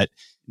daughter that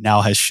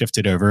now has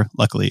shifted over.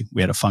 Luckily,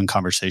 we had a fun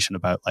conversation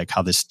about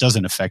how this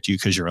doesn't affect you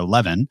because you're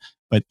 11,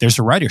 but there's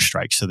a writer's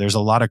strike. So there's a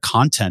lot of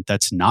content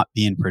that's not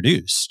being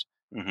produced.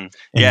 Mm-hmm.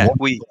 Yeah,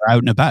 we're out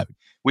and about.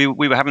 We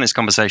were having this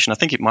conversation. I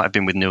think it might have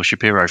been with Neil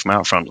Shapiro from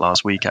Outfront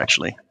last week,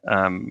 actually.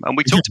 And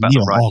we talked about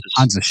the writers. All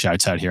kinds of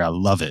shouts out here. I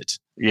love it.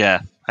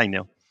 Yeah. Hey,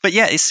 Neil. But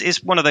yeah,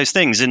 it's one of those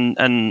things. And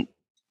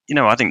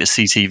I think the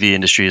CTV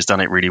industry has done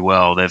it really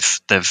well. They've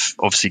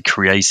obviously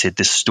created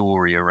this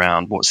story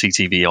around what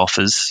CTV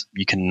offers.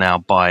 You can now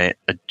buy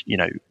it,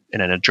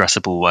 in an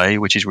addressable way,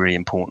 which is really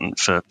important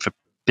for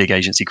big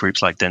agency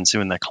groups like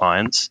Dentsu and their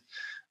clients.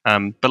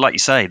 But like you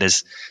say,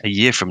 there's a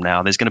year from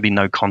now, there's going to be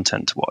no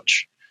content to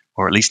watch,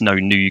 or at least no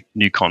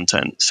new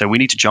content. So we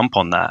need to jump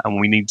on that,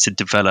 and we need to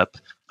develop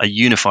a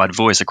unified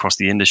voice across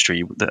the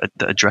industry that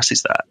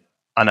addresses that.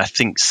 And I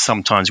think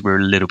sometimes we're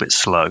a little bit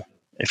slow,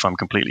 if I'm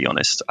completely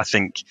honest. I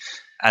think,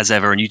 as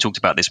ever, and you talked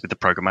about this with the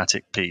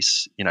programmatic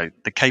piece,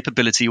 the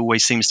capability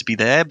always seems to be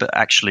there, but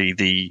actually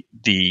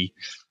the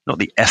not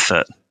the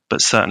effort,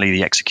 but certainly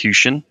the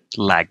execution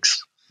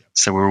lags.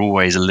 So we're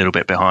always a little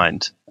bit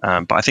behind.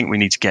 But I think we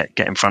need to get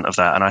in front of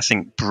that. And I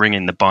think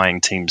bringing the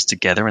buying teams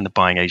together and the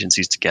buying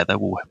agencies together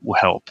will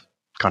help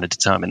kind of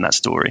determine that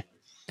story.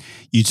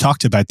 You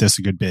talked about this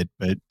a good bit,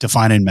 but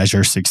define and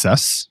measure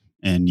success.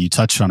 And you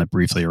touched on it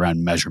briefly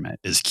around measurement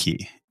is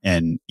key.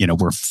 And,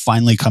 we're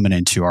finally coming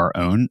into our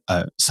own.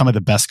 Some of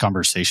the best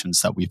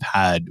conversations that we've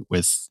had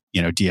with,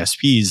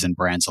 DSPs and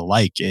brands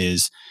alike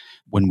is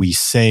when we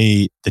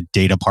say the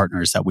data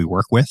partners that we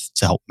work with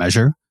to help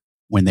measure,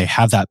 when they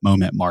have that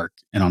moment, Mark,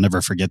 and I'll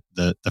never forget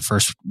the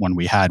first one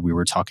we had, we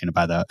were talking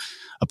about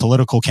a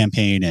political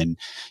campaign and,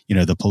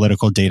 the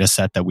political data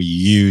set that we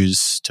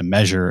use to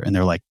measure. And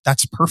they're like,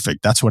 that's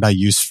perfect. That's what I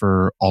use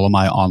for all of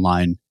my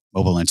online,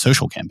 mobile, and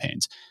social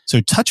campaigns. So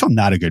touch on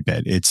that a good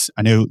bit.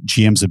 I know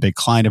GM's a big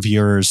client of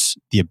yours.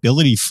 The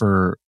ability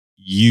for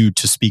you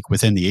to speak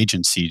within the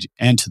agency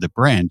and to the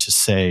brand to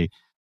say,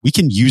 we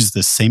can use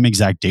the same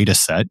exact data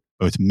set,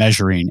 both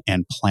measuring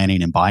and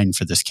planning and buying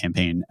for this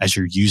campaign as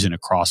you're using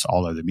across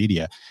all other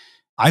media.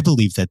 I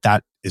believe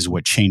that is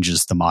what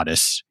changes the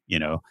modest,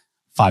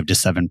 5 to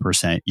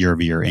 7%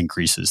 year-over-year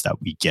increases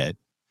that we get.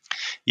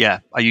 Yeah,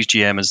 I use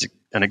GM as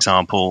an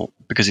example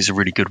because it's a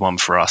really good one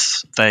for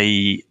us.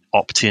 They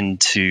opt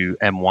into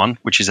M1,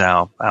 which is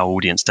our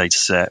audience data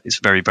set. It's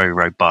very, very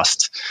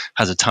robust,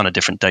 has a ton of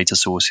different data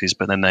sources,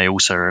 but then they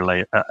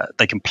also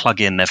they can plug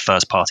in their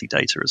first-party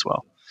data as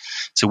well.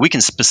 So we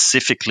can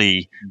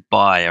specifically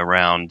buy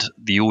around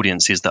the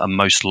audiences that are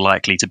most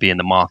likely to be in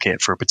the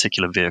market for a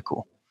particular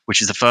vehicle,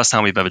 which is the first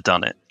time we've ever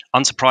done it.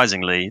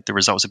 Unsurprisingly, the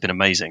results have been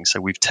amazing. So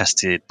we've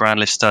tested brand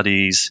lift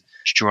studies,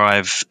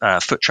 drive,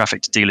 foot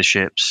traffic to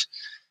dealerships,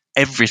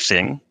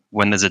 everything.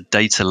 When there's a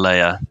data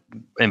layer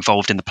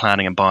involved in the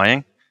planning and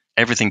buying,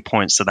 everything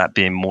points to that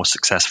being more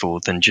successful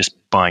than just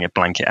buying a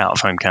blanket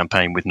out-of-home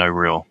campaign with no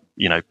real,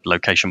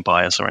 location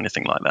bias or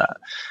anything like that.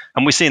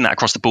 And we're seeing that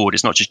across the board.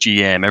 It's not just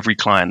GM. Every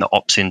client that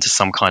opts into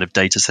some kind of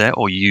data set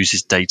or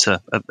uses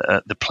data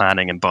at the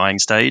planning and buying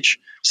stage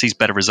sees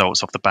better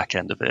results off the back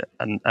end of it.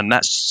 And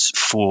that's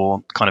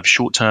for kind of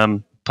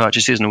short-term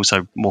purchases and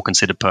also more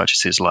considered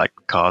purchases like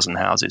cars and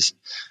houses,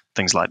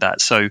 things like that.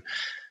 So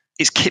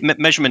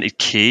measurement is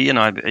key,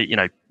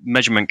 and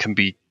measurement can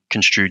be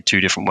construed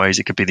two different ways.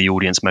 It could be the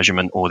audience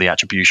measurement or the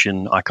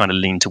attribution. I kind of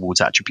lean towards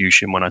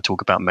attribution when I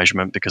talk about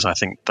measurement because I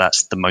think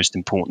that's the most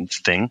important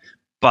thing.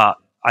 But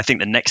I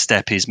think the next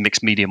step is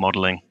mixed media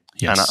modeling.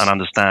 Yes. And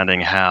understanding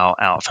how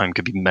out of home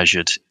could be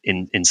measured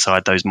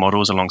inside those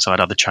models alongside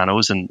other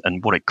channels and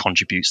what it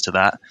contributes to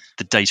that.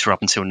 The data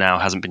up until now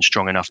hasn't been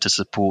strong enough to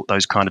support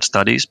those kind of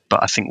studies,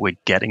 but I think we're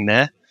getting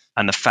there.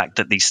 And the fact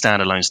that these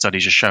standalone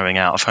studies are showing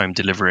out of home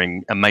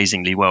delivering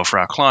amazingly well for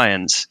our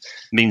clients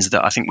means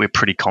that I think we're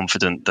pretty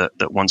confident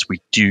that once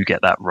we do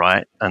get that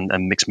right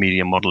and mixed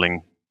media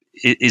modeling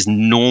is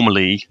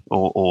normally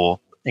or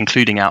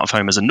including out of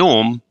home as a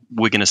norm,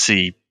 we're going to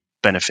see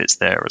benefits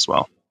there as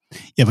well.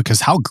 Yeah,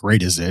 because how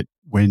great is it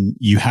when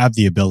you have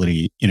the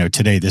ability,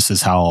 today, this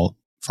is how,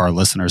 for our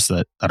listeners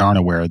that aren't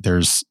aware,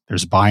 there's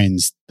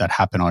buy-ins that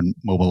happen on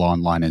mobile,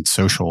 online, and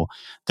social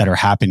that are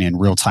happening in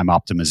real-time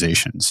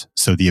optimizations.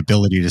 So the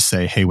ability to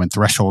say, hey, when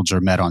thresholds are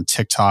met on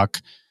TikTok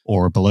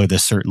or below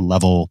this certain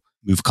level,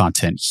 move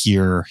content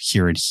here,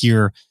 here, and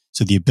here.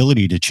 So the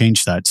ability to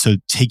change that. So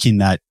taking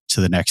that to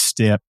the next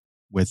step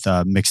with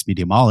mixed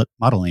media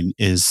modeling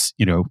is,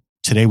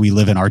 today we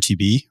live in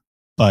RTB,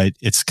 but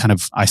it's kind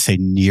of, I say,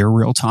 near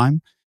real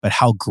time. But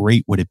how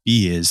great would it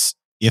be is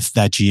if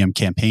that GM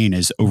campaign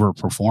is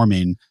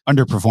underperforming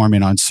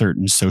on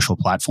certain social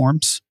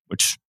platforms,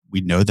 which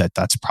we know that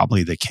that's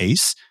probably the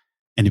case,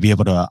 and to be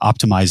able to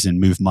optimize and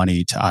move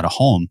money to out of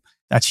home,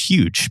 that's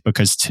huge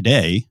because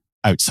today,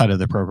 outside of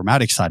the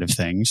programmatic side of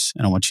things,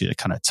 and I want you to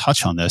kind of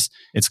touch on this,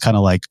 it's kind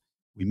of like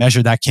we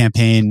measured that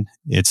campaign,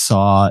 it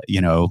saw,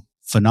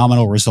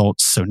 phenomenal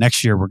results. So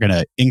next year we're going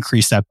to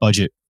increase that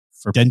budget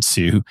for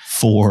Dentsu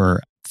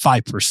for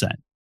 5%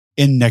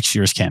 in next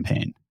year's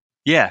campaign.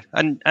 Yeah,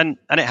 and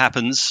it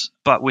happens,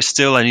 but we're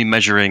still only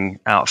measuring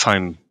out of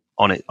home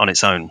on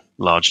its own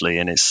largely,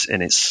 and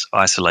it's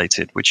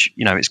isolated, which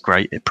it's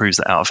great. It proves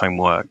that out of home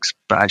works,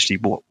 but actually,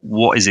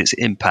 what is its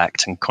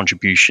impact and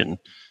contribution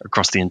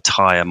across the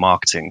entire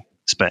marketing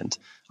spend?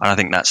 And I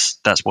think that's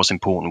what's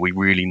important. We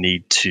really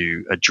need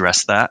to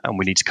address that, and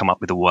we need to come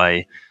up with a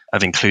way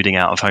of including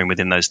out of home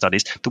within those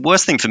studies. The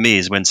worst thing for me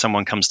is when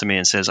someone comes to me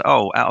and says,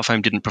 oh, out of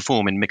home didn't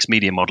perform in mixed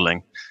media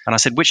modeling. And I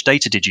said, which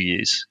data did you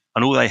use?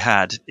 And all they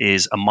had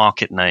is a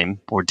market name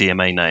or a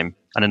DMA name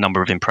and a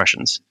number of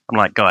impressions. I'm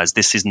like, guys,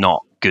 this is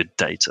not good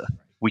data.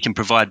 We can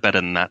provide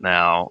better than that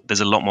now.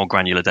 There's a lot more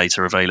granular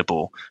data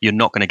available. You're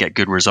not going to get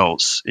good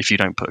results if you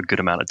don't put a good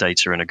amount of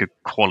data and a good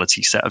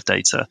quality set of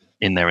data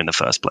in there in the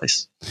first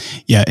place.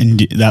 Yeah,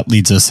 and that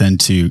leads us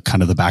into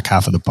kind of the back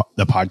half of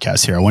the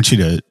podcast here. I want you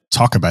to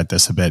talk about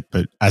this a bit,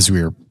 but as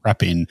we were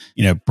prepping,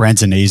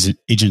 brands and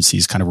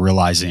agencies kind of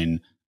realizing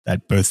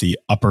that both the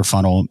upper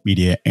funnel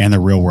media and the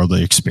real world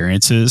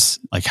experiences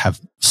have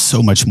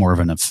so much more of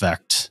an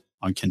effect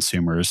on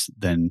consumers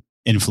than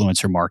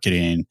influencer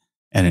marketing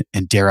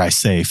and dare I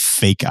say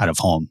fake out of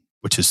home,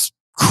 which is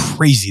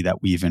crazy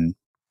that we even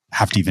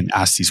have to even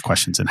ask these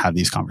questions and have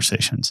these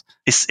conversations.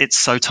 It's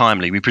so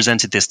timely. We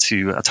presented this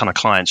to a ton of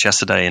clients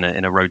yesterday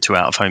in a Road to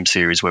Out of Home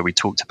series where we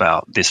talked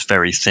about this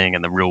very thing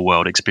and the real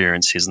world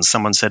experiences. And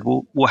someone said,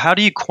 well, how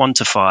do you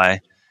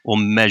quantify or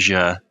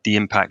measure the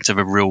impact of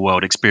a real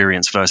world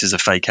experience versus a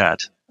fake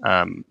ad?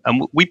 And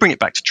we bring it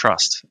back to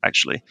trust,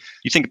 actually.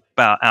 You think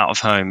about out of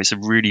home, it's a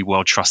really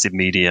well-trusted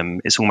medium.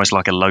 It's almost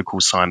like a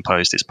local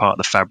signpost. It's part of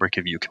the fabric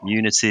of your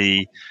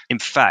community. In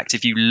fact,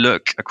 if you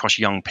look across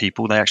young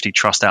people, they actually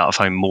trust out of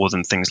home more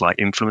than things like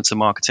influencer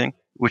marketing,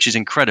 which is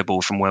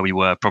incredible from where we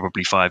were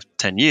probably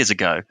 5-10 years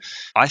ago.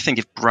 I think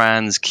if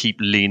brands keep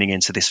leaning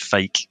into this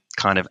fake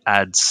kind of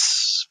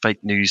ads,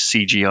 fake news,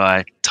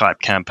 CGI type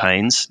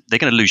campaigns, they're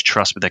going to lose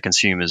trust with their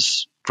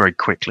consumers very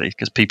quickly,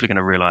 because people are going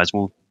to realize,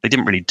 well, they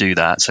didn't really do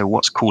that. So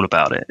what's cool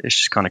about it? It's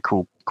just kind of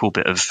cool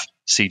bit of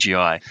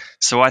CGI.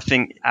 So I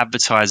think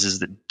advertisers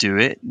that do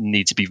it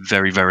need to be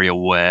very, very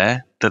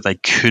aware that they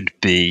could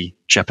be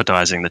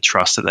jeopardizing the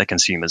trust that their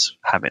consumers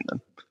have in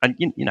them. And,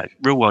 you know,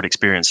 real world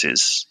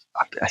experiences,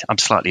 I'm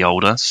slightly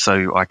older,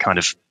 so I kind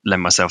of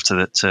lend myself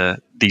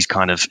to these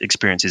kind of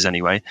experiences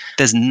anyway.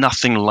 There's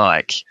nothing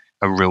like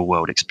a real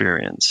world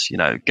experience. You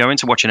know, going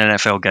to watch an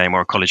NFL game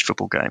or a college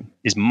football game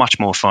is much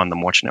more fun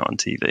than watching it on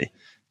TV.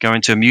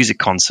 Going to a music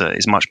concert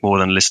is much more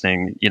than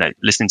listening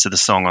to the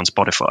song on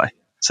Spotify.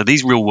 So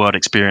these real world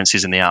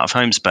experiences in the out of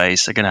home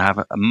space are going to have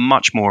a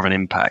much more of an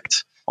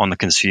impact on the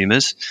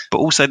consumers, but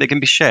also they can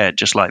be shared,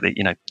 just like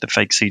the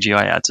fake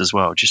CGI ads as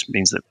well. It just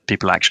means that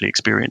people actually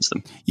experience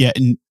them. Yeah.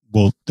 And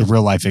well, the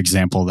real life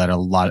example that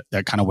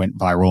kind of went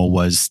viral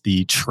was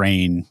the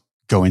train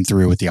going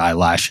through with the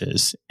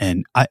eyelashes.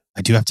 And I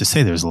do have to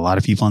say, there's a lot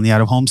of people in the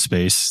out of home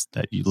space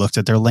that you looked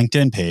at their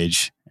LinkedIn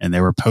page and they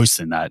were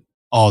posting that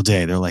all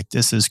day. They're like,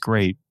 this is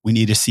great. We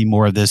need to see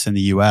more of this in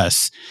the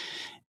US.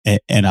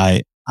 And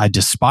I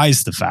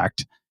despise the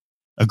fact,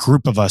 a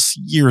group of us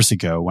years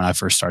ago, when I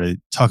first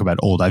started talking about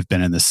old, I've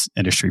been in this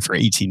industry for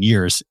 18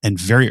 years. And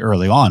very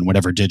early on,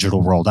 whenever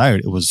digital rolled out,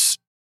 it was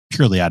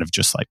purely out of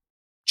just like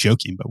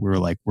joking, but we were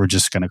like, we're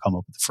just going to come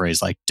up with a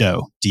phrase like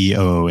DOOH,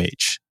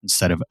 DOOH,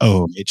 instead of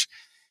OOH.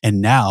 And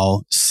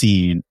now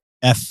seeing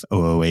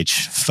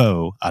FOOH,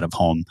 faux, out of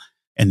home,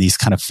 and these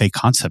kind of fake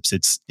concepts,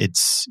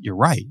 it's you're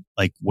right.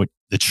 Like what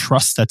the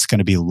trust that's going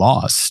to be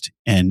lost.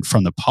 And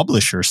from the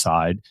publisher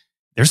side,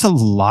 there's a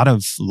lot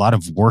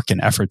of work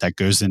and effort that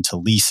goes into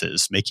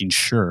leases, making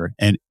sure.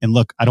 And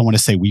look, I don't want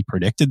to say we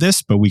predicted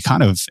this, but we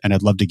kind of, and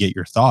I'd love to get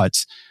your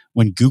thoughts.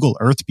 When Google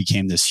Earth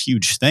became this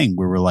huge thing,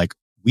 we were like,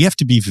 we have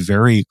to be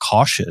very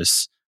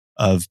cautious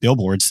of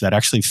billboards that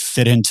actually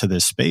fit into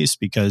this space,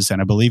 because,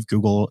 and I believe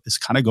Google is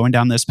kind of going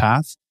down this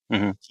path,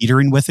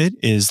 teetering with it,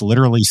 is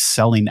literally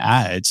selling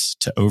ads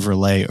to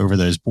overlay over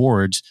those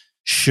boards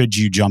should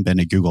you jump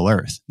into Google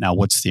Earth. Now,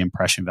 what's the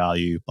impression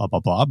value, blah,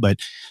 blah, blah. But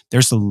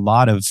there's a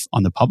lot of,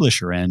 on the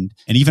publisher end,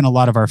 and even a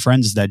lot of our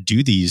friends that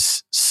do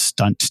these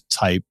stunt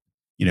type,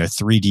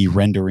 3D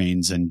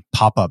renderings and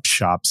pop-up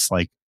shops,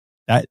 like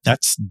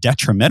that's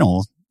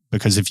detrimental.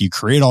 Because if you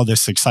create all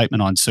this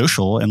excitement on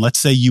social, and let's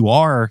say you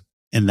are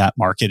in that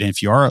market, and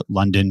if you are at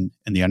London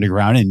in the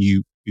underground and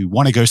you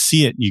want to go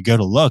see it and you go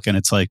to look and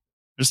it's like,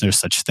 there's no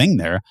such thing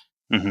there,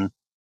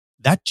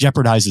 that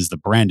jeopardizes the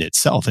brand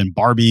itself. And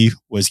Barbie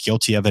was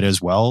guilty of it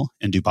as well.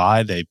 In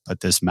Dubai, they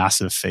put this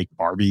massive fake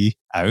Barbie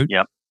out.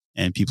 Yep.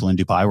 And people in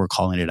Dubai were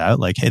calling it out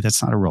like, hey,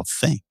 that's not a real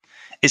thing.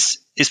 It's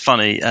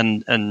funny.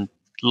 And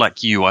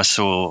like you, I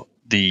saw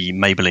the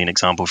Maybelline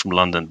example from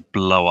London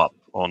blow up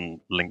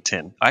on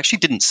LinkedIn. I actually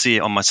didn't see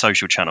it on my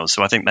social channels,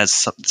 so I think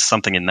there's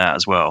something in that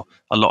as well.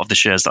 A lot of the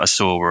shares that I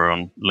saw were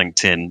on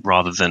LinkedIn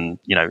rather than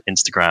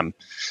Instagram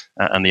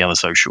and the other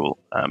social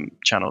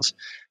channels.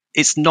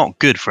 It's not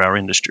good for our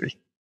industry.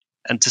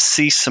 And to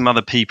see some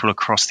other people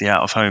across the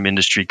out of home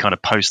industry kind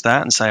of post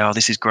that and say, oh,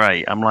 this is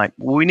great, I'm like,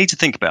 well, we need to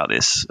think about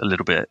this a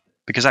little bit,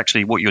 because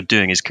actually what you're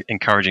doing is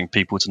encouraging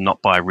people to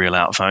not buy real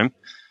out of home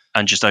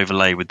and just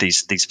overlay with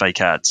these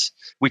fake ads.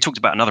 We talked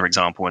about another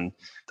example, and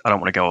I don't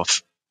want to go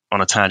off on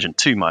a tangent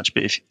too much,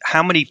 but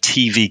how many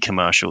TV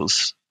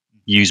commercials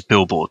use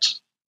billboards?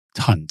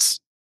 Tons.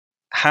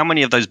 How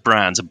many of those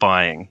brands are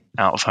buying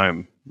out of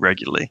home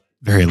regularly?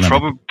 Very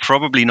limited.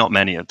 Probably not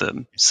many of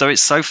them. So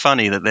it's so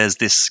funny that there's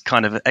this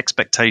kind of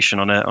expectation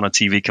on a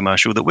TV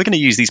commercial that we're going to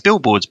use these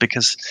billboards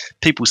because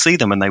people see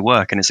them and they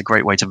work, and it's a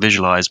great way to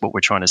visualize what we're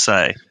trying to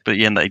say. But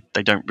again,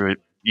 they don't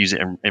use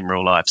it in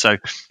real life. So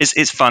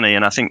it's funny,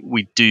 and I think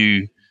we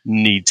do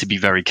need to be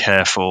very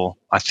careful.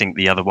 I think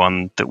the other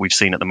one that we've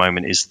seen at the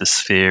moment is the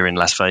Sphere in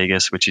Las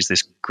Vegas, which is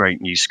this great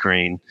new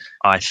screen.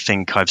 I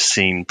think I've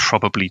seen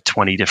probably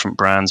 20 different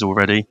brands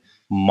already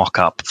mock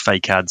up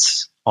fake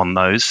ads on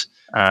those.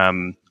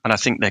 And I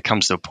think there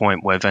comes to a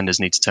point where vendors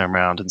need to turn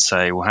around and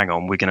say, well, hang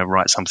on, we're going to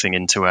write something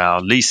into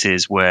our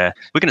leases where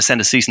we're going to send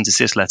a cease and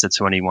desist letter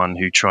to anyone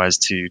who tries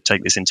to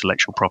take this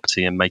intellectual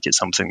property and make it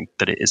something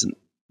that it isn't.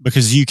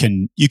 Because you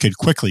could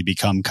quickly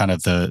become kind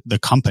of the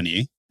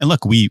company. And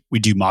look, we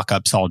do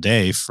mock-ups all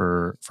day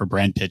for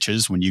brand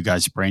pitches. When you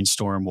guys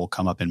brainstorm, we'll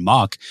come up and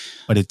mock.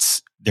 But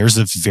there's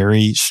a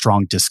very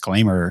strong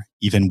disclaimer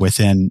even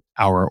within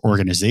our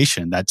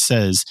organization that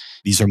says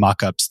these are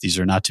mock-ups, these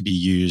are not to be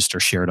used or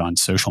shared on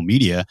social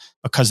media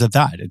because of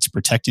that. It's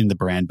protecting the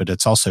brand, but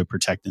it's also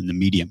protecting the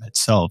medium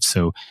itself.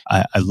 So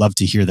I love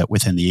to hear that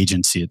within the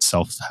agency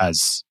itself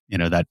has,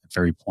 that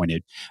very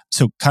pointed.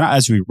 So kind of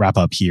as we wrap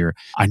up here,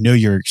 I know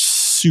you're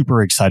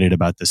super excited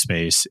about the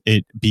space.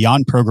 It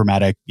beyond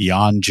programmatic,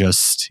 beyond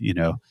just,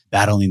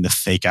 battling the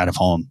fake out of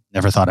home.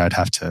 Never thought I'd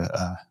have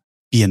to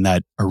be in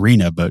that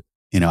arena, but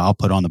I'll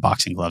put on the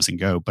boxing gloves and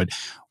go. But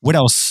what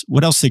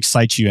else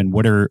excites you, and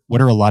what are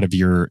a lot of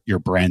your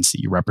brands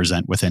that you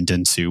represent within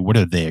Dentsu? What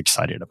are they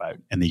excited about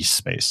in the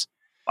space?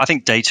 I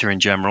think data in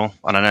general,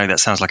 and I know that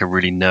sounds like a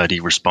really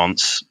nerdy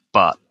response,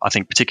 but I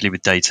think particularly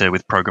with data,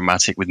 with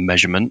programmatic, with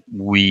measurement,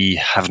 we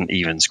haven't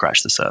even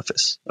scratched the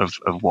surface of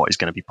what is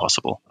going to be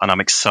possible. And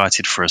I'm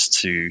excited for us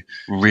to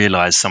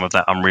realize some of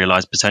that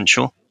unrealized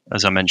potential.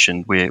 As I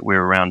mentioned, we're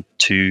around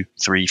 2,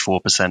 3,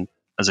 4%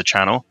 as a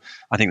channel.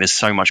 I think there's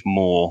so much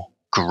more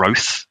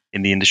growth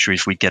in the industry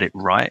if we get it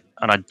right.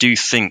 And I do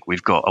think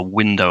we've got a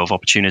window of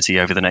opportunity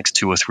over the next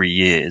 2 or 3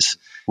 years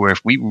where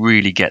if we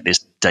really get this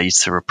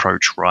data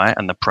approach right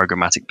and the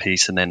programmatic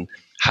piece, and then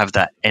have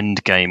that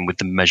end game with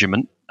the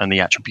measurement and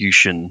the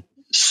attribution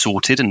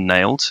sorted and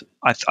nailed,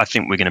 I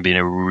think we're going to be in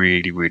a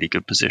really, really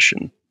good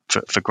position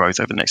for growth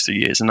over the next 2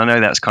 years. And I know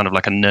that's kind of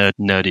like a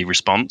nerdy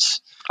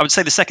response. I would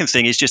say the second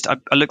thing is just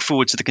I look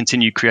forward to the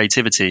continued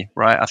creativity,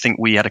 right? I think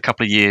we had a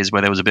couple of years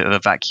where there was a bit of a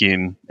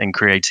vacuum in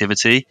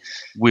creativity.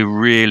 We're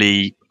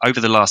really, over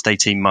the last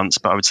 18 months,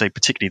 but I would say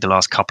particularly the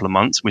last couple of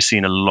months, we're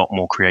seeing a lot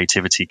more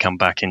creativity come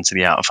back into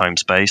the out-of-home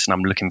space. And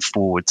I'm looking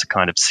forward to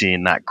kind of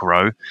seeing that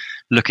grow,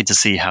 looking to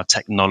see how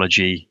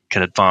technology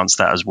can advance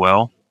that as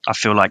well. I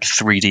feel like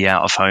 3D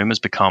out of home has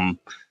become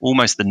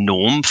almost the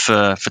norm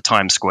for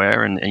Times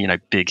Square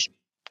and big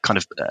kind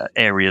of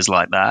areas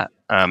like that.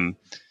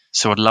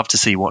 So I'd love to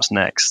see what's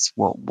next.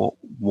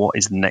 What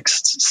is the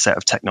next set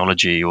of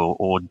technology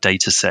or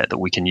data set that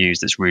we can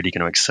use that's really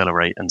going to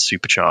accelerate and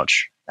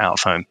supercharge out of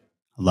home?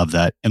 I love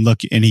that. And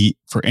look,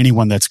 for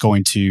anyone that's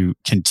going to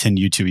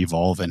continue to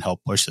evolve and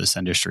help push this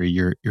industry,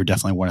 you're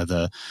definitely one of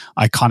the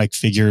iconic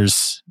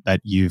figures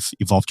that you've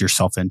evolved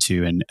yourself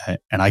into. And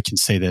I can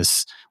say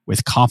this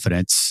with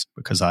confidence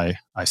because I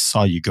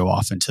saw you go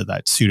off into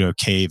that pseudo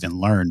cave and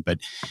learn, but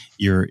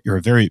you're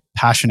a very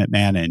passionate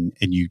man and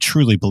you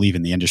truly believe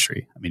in the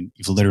industry. I mean,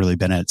 you've literally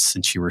been in it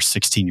since you were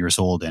 16 years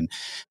old. And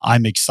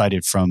I'm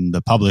excited from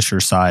the publisher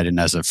side and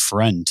as a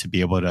friend to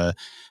be able to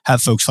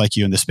have folks like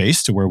you in the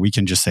space to where we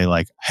can just say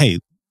like, hey,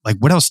 like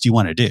what else do you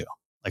want to do?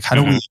 Like, how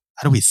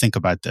do we think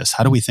about this?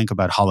 How do we think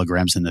about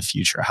holograms in the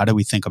future? How do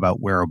we think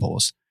about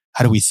wearables?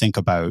 How do we think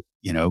about,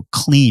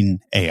 clean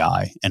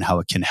AI and how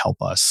it can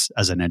help us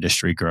as an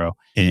industry grow?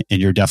 And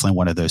you're definitely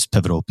one of those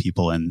pivotal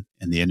people in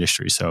the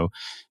industry. So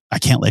I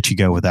can't let you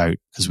go without,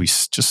 because we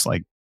just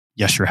like,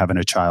 yes, you're having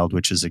a child,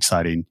 which is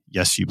exciting.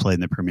 Yes, you played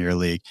in the Premier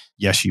League.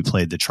 Yes, you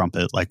played the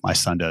trumpet like my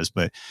son does,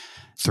 but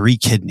 3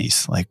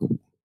 kidneys. Like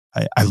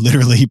I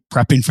literally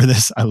prepping for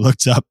this, I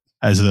looked up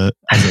as a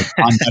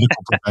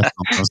non-medical professional.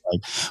 I was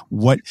like,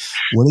 what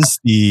is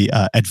the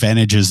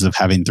advantages of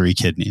having 3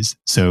 kidneys?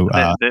 So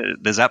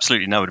there's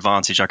absolutely no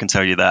advantage. I can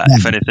tell you that.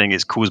 If anything,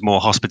 it's caused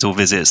more hospital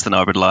visits than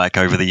I would like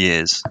over the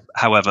years.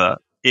 However,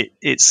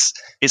 it's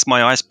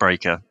my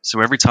icebreaker. So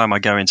every time I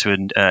go into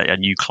a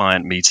new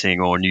client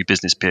meeting or a new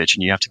business pitch,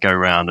 and you have to go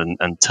around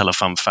and tell a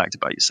fun fact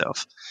about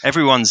yourself,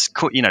 everyone's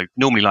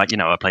normally like,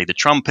 I played the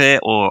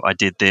trumpet or I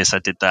did this, I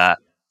did that.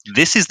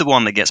 This is the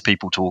one that gets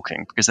people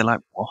talking because they're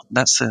like, well,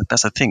 that's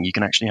a thing. You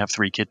can actually have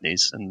 3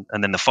 kidneys. And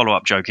then the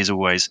follow-up joke is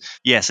always,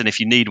 yes, and if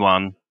you need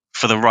one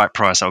for the right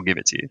price, I'll give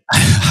it to you.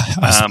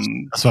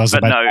 So I was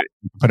about to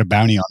put a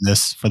bounty on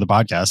this for the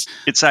podcast.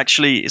 It's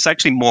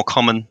actually more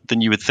common than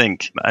you would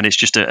think. And it's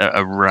just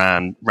a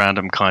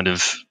random kind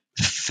of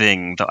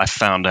thing that I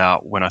found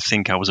out when I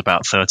think I was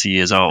about 30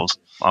 years old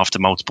after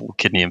multiple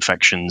kidney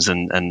infections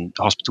and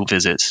hospital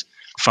visits.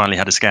 Finally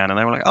had a scan and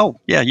they were like, oh,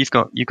 yeah, you've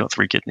got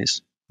 3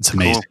 kidneys. It's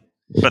amazing.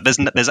 Cool. But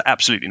there's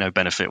absolutely no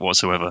benefit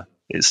whatsoever.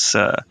 It's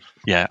I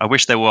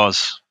wish there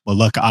was. Well,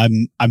 look,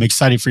 I'm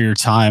excited for your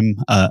time.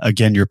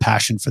 Again, your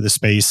passion for the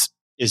space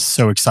is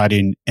so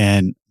exciting,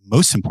 and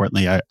most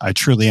importantly, I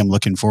truly am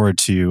looking forward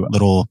to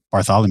little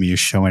Bartholomew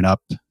showing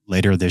up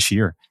later this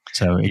year.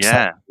 So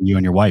excited for you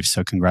and your wife.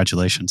 So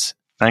congratulations.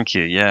 Thank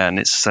you. Yeah, and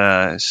it's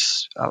I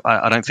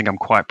don't think I'm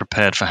quite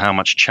prepared for how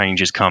much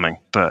change is coming,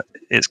 but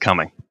it's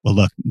coming. Well,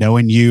 look,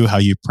 knowing you, how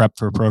you prep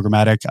for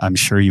Programmatic, I'm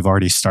sure you've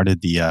already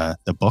started the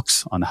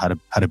books on how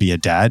to be a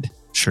dad.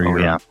 I'm sure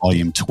you're on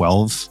volume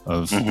 12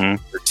 of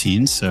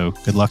 13. So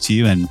good luck to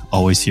you, and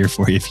always here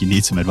for you if you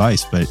need some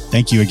advice. But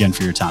thank you again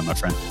for your time, my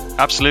friend.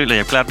 Absolutely.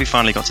 I'm glad we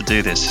finally got to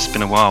do this. It's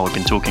been a while. We've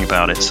been talking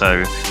about it.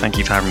 So thank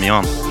you for having me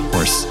on. Of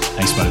course.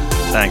 Thanks, bud.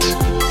 Thanks.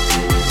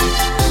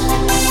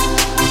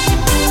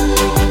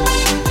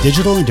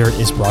 Digital and Dirt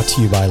is brought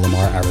to you by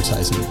Lamar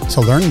Advertising.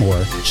 To learn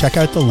more, check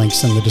out the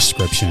links in the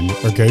description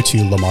or go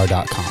to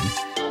lamar.com.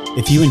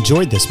 If you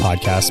enjoyed this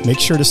podcast, make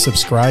sure to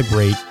subscribe,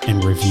 rate,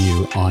 and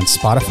review on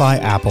Spotify,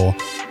 Apple,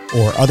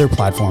 or other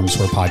platforms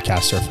where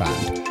podcasts are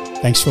found.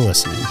 Thanks for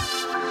listening.